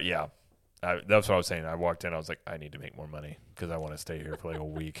what I was saying. I walked in, I was like, I need to make more money because I want to stay here for like a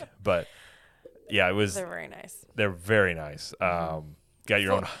week. But yeah, They're very nice. they're very nice. Got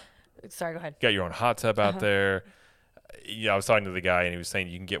your own Sorry, go ahead. got your own hot tub out there. Yeah, I was talking to the guy and he was saying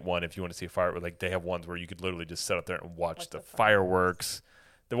you can get one if you want to see a firework. Like they have ones where you could literally just sit up there and watch the fireworks.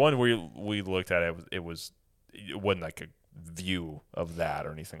 The one we looked at, it wasn't like a view of that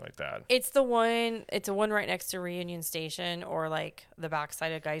or anything like that. It's the one right next to Reunion Station or like the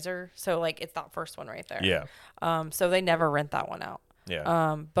backside of Geyser. So like it's that first one right there. Yeah. So they never rent that one out.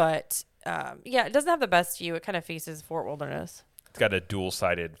 Yeah. It doesn't have the best view. It kind of faces Fort Wilderness. It's got a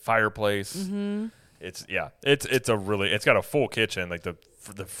dual-sided fireplace. Mm-hmm. It's got a full kitchen. Like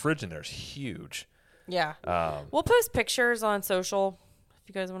the fridge in there is huge. Yeah. Um, We'll post pictures on social if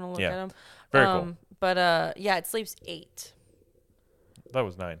you guys want to look at them. Very cool. But it sleeps 8. That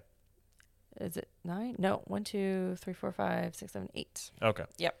was 9. Is it 9? No, 1, 2, 3, 4, 5, 6, 7, 8. Okay.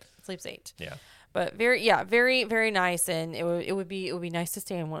 Yep, it sleeps 8. Yeah. But very, very nice, and it would be nice to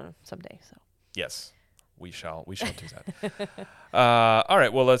stay in one someday. So Yes. We shall do that. All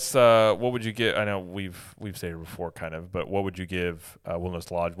right. Well, let's. What would you give? I know we've stated before, kind of, but what would you give Wilderness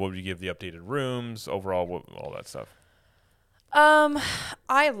Lodge? What would you give the updated rooms overall? All that stuff.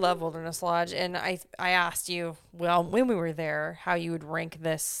 I love Wilderness Lodge, and I asked you, well, when we were there, how you would rank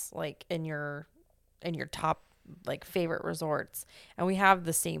this like in your top like favorite resorts, and we have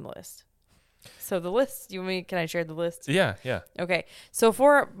the same list. So the list, can I share the list? Yeah. Yeah. Okay. So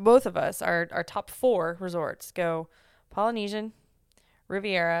for both of us, our top 4 resorts go Polynesian,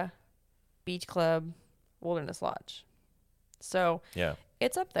 Riviera, Beach Club, Wilderness Lodge. So Yeah.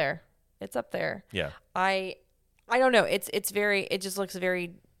 it's up there. Yeah. I don't know. It just looks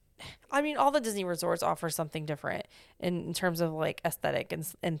very, I mean, all the Disney resorts offer something different in terms of like aesthetic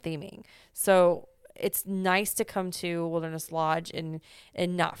and theming. So it's nice to come to Wilderness Lodge and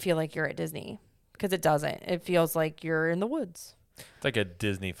not feel like you're at Disney, because it doesn't. It feels like you're in the woods. It's like a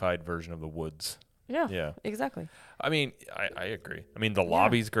Disney-fied version of the woods. Yeah. Yeah. Exactly. I mean, I agree. I mean, the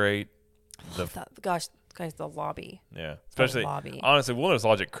lobby's great. Gosh, guys, the lobby. Yeah. Especially, lobby. honestly, Wilderness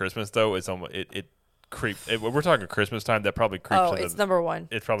Lodge at Christmas, though, it's almost, it creeps. When we're talking Christmas time, that probably creeps. Oh, it's number 1.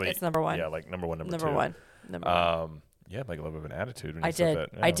 It's probably. It's number 1. Yeah, like number 1, number 2. Number 1. Number 1. You had like a little bit of an attitude when I you said did. that.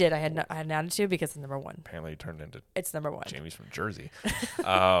 Yeah. I did. I had an attitude because it's number 1. Apparently, it turned into It's number 1. Jamie's from Jersey.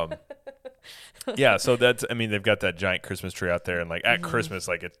 Yeah, so they've got that giant Christmas tree out there, and like at Christmas,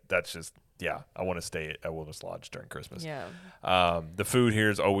 like that's just, I want to stay at Wilderness Lodge during Christmas. Yeah. The food here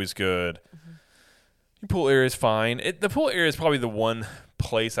is always good. The pool area is fine. The pool area is probably the one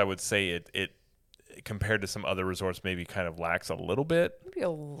place I would say it compared to some other resorts maybe kind of lacks a little bit. Maybe a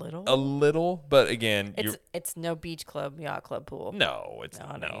little. But again, It's no beach club, yacht club pool. no, it's No,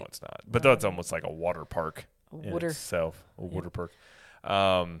 no, honey. it's not. But that's almost like a water park. in Water. itself. A water perk.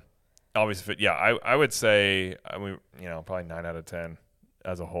 Obviously, yeah, I would say, probably 9 out of 10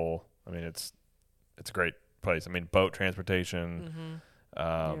 as a whole. I mean, it's a great place. I mean, boat transportation.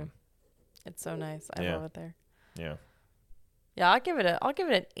 Yeah. It's so nice. I yeah. love it there. Yeah. Yeah, I'll give it an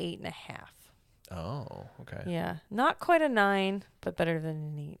 8.5. Oh, okay. Yeah, not quite a 9, but better than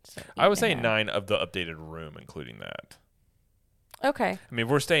an 8. So I was 8.5. saying 9 of the updated room, including that. Okay. I mean,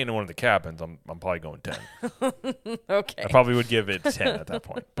 if we're staying in one of the cabins, I'm probably going 10. Okay. I probably would give it 10 at that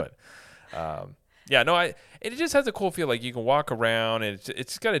point, but it just has a cool feel. Like you can walk around, and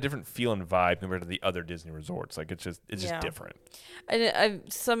it's got a different feel and vibe compared to the other Disney resorts. Like it's just different. And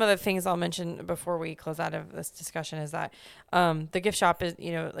some of the things I'll mention before we close out of this discussion is that the gift shop is,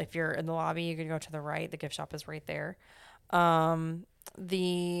 if you're in the lobby, you can go to the right. The gift shop is right there.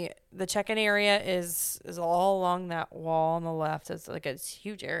 The check-in area is all along that wall on the left. It's like a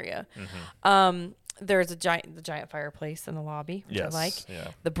huge area. There's the giant fireplace in the lobby, which I like. Yeah.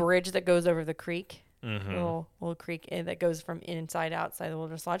 The bridge that goes over the creek, Mm-hmm. little creek that goes from inside outside the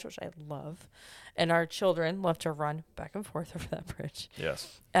Wilderness Lodge, which I love. And our children love to run back and forth over that bridge.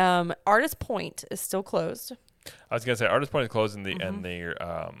 Yes. Artist Point is still closed. I was gonna say Artist Point is closed and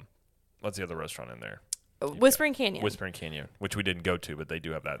what's the other restaurant in there? Whispering Canyon. Whispering Canyon, which we didn't go to, but they do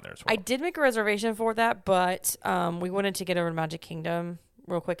have that in there as well. I did make a reservation for that, but we wanted to get over to Magic Kingdom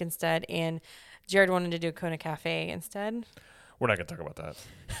real quick instead, and Jared wanted to do Kona Cafe instead. We're not gonna talk about that.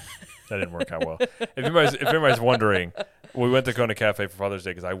 That didn't work out well. If anybody's wondering, we went to Kona Cafe for Father's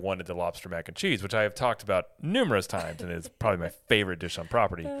Day because I wanted the lobster mac and cheese, which I have talked about numerous times, and it's probably my favorite dish on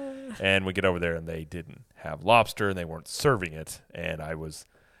property. And we get over there, and they didn't have lobster, and they weren't serving it, and I was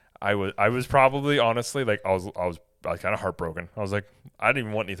probably honestly like I was kind of heartbroken. I was like, I didn't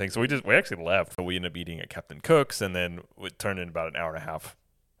even want anything, so we actually left. But we ended up eating at Captain Cook's, and then it turned in about an hour and a half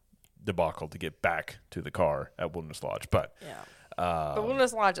debacle to get back to the car at Wilderness Lodge. But the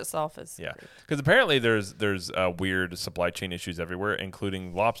Wilderness Lodge itself is because apparently there's weird supply chain issues everywhere,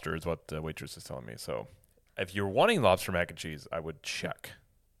 including lobster, is what the waitress is telling me. So if you're wanting lobster mac and cheese, I would check,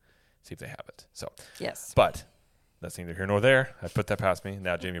 see if they have it. So yes, but that's neither here nor there. I put that past me.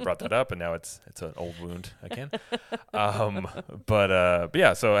 Now Jamie brought that up, and now it's an old wound again. But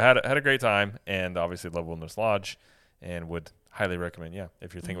yeah, so I had a great time, and obviously love Wilderness Lodge, and would highly recommend. Yeah,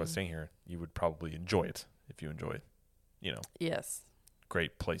 if you're thinking about staying here, you would probably enjoy it if you enjoy, yes,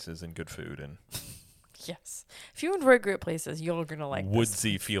 great places and good food and yes. If you enjoy great places, you're gonna like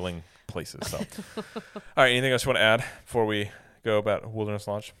woodsy feeling places. So, all right, anything else you want to add before we go about Wilderness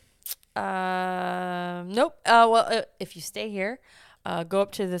Lodge? Nope. Well, if you stay here, go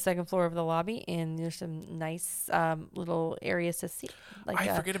up to the second floor of the lobby, and there's some nice little areas to see. Like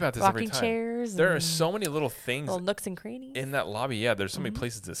I forget about this every rocking time. chairs. There are so many little things, little nooks and crannies in that lobby. Yeah, there's so many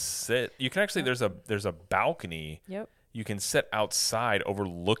places to sit. You can actually there's a balcony. Yep. You can sit outside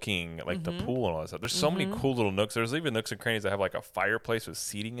overlooking like the pool and all that stuff. There's so many cool little nooks. There's even nooks and crannies that have like a fireplace with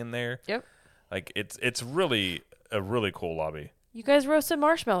seating in there. Yep. Like it's really a really cool lobby. You guys roasted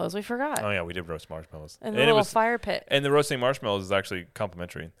marshmallows. We forgot. Oh yeah, we did roast marshmallows. And the little fire pit. And the roasting marshmallows is actually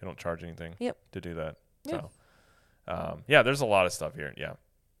complimentary. They don't charge anything. Yep. To do that. Yep. So, yeah, there's a lot of stuff here. Yeah.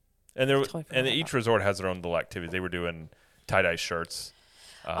 And each resort has their own little activities. They were doing tie-dye shirts.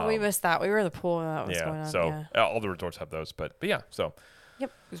 We missed that. We were in the pool and that was going on. So all the resorts have those, but yeah, so. Yep.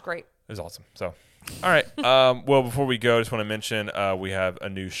 It was great. It was awesome. So, all right. Well, before we go, I just want to mention we have a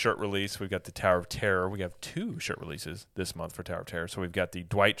new shirt release. We've got the Tower of Terror. We have 2 shirt releases this month for Tower of Terror. So we've got the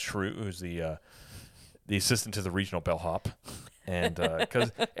Dwight Schrute, who's the assistant to the regional bellhop. And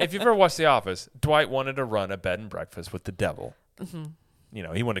because if you've ever watched The Office, Dwight wanted to run a bed and breakfast with the devil. Mm-hmm.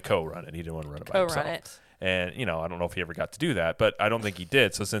 He wanted to co-run it. He didn't want to run it by himself. Co-run it. And, I don't know if he ever got to do that, but I don't think he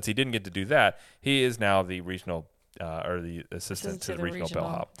did. So since he didn't get to do that, he is now the regional or the assistant to the regional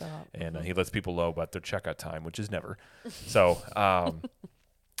bellhop. And he lets people know about their checkout time, which is never. So,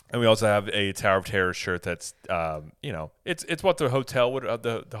 and we also have a Tower of Terror shirt that's, it's what the hotel would,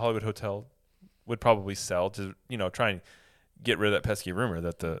 the Hollywood Hotel would probably sell to, try and get rid of that pesky rumor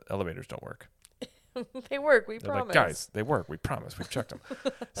that the elevators don't work. They work, we They're promise. like, guys, they work. We promise. We've checked them.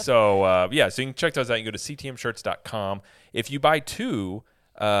 So, so you can check those out. You can go to ctmshirts.com. If you buy 2,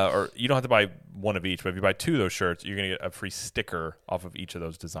 or you don't have to buy one of each, but if you buy 2 of those shirts, you're going to get a free sticker off of each of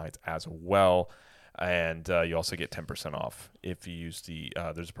those designs as well. And you also get 10% off if you use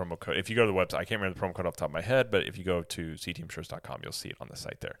there's a promo code. If you go to the website, I can't remember the promo code off the top of my head, but if you go to ctmshirts.com, you'll see it on the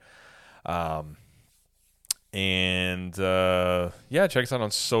site there. Check us out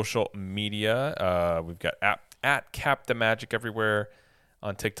on social media. We've got at Cap the Magic everywhere.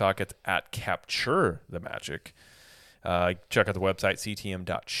 On TikTok, it's at Capture the Magic. Check out the website,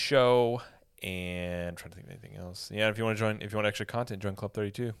 ctm.show. And I'm trying to think of anything else. Yeah, if you want to join, if you want extra content, join Club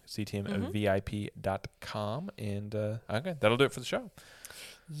 32, ctmvip.com. And okay, that'll do it for the show.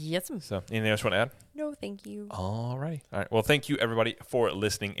 Yes. So anything else you want to add? No, thank you. All righty. All right. Well, thank you, everybody, for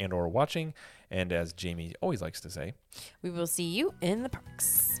listening and or watching. And as Jamie always likes to say, We will see you in the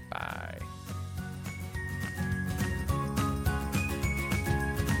parks. bye.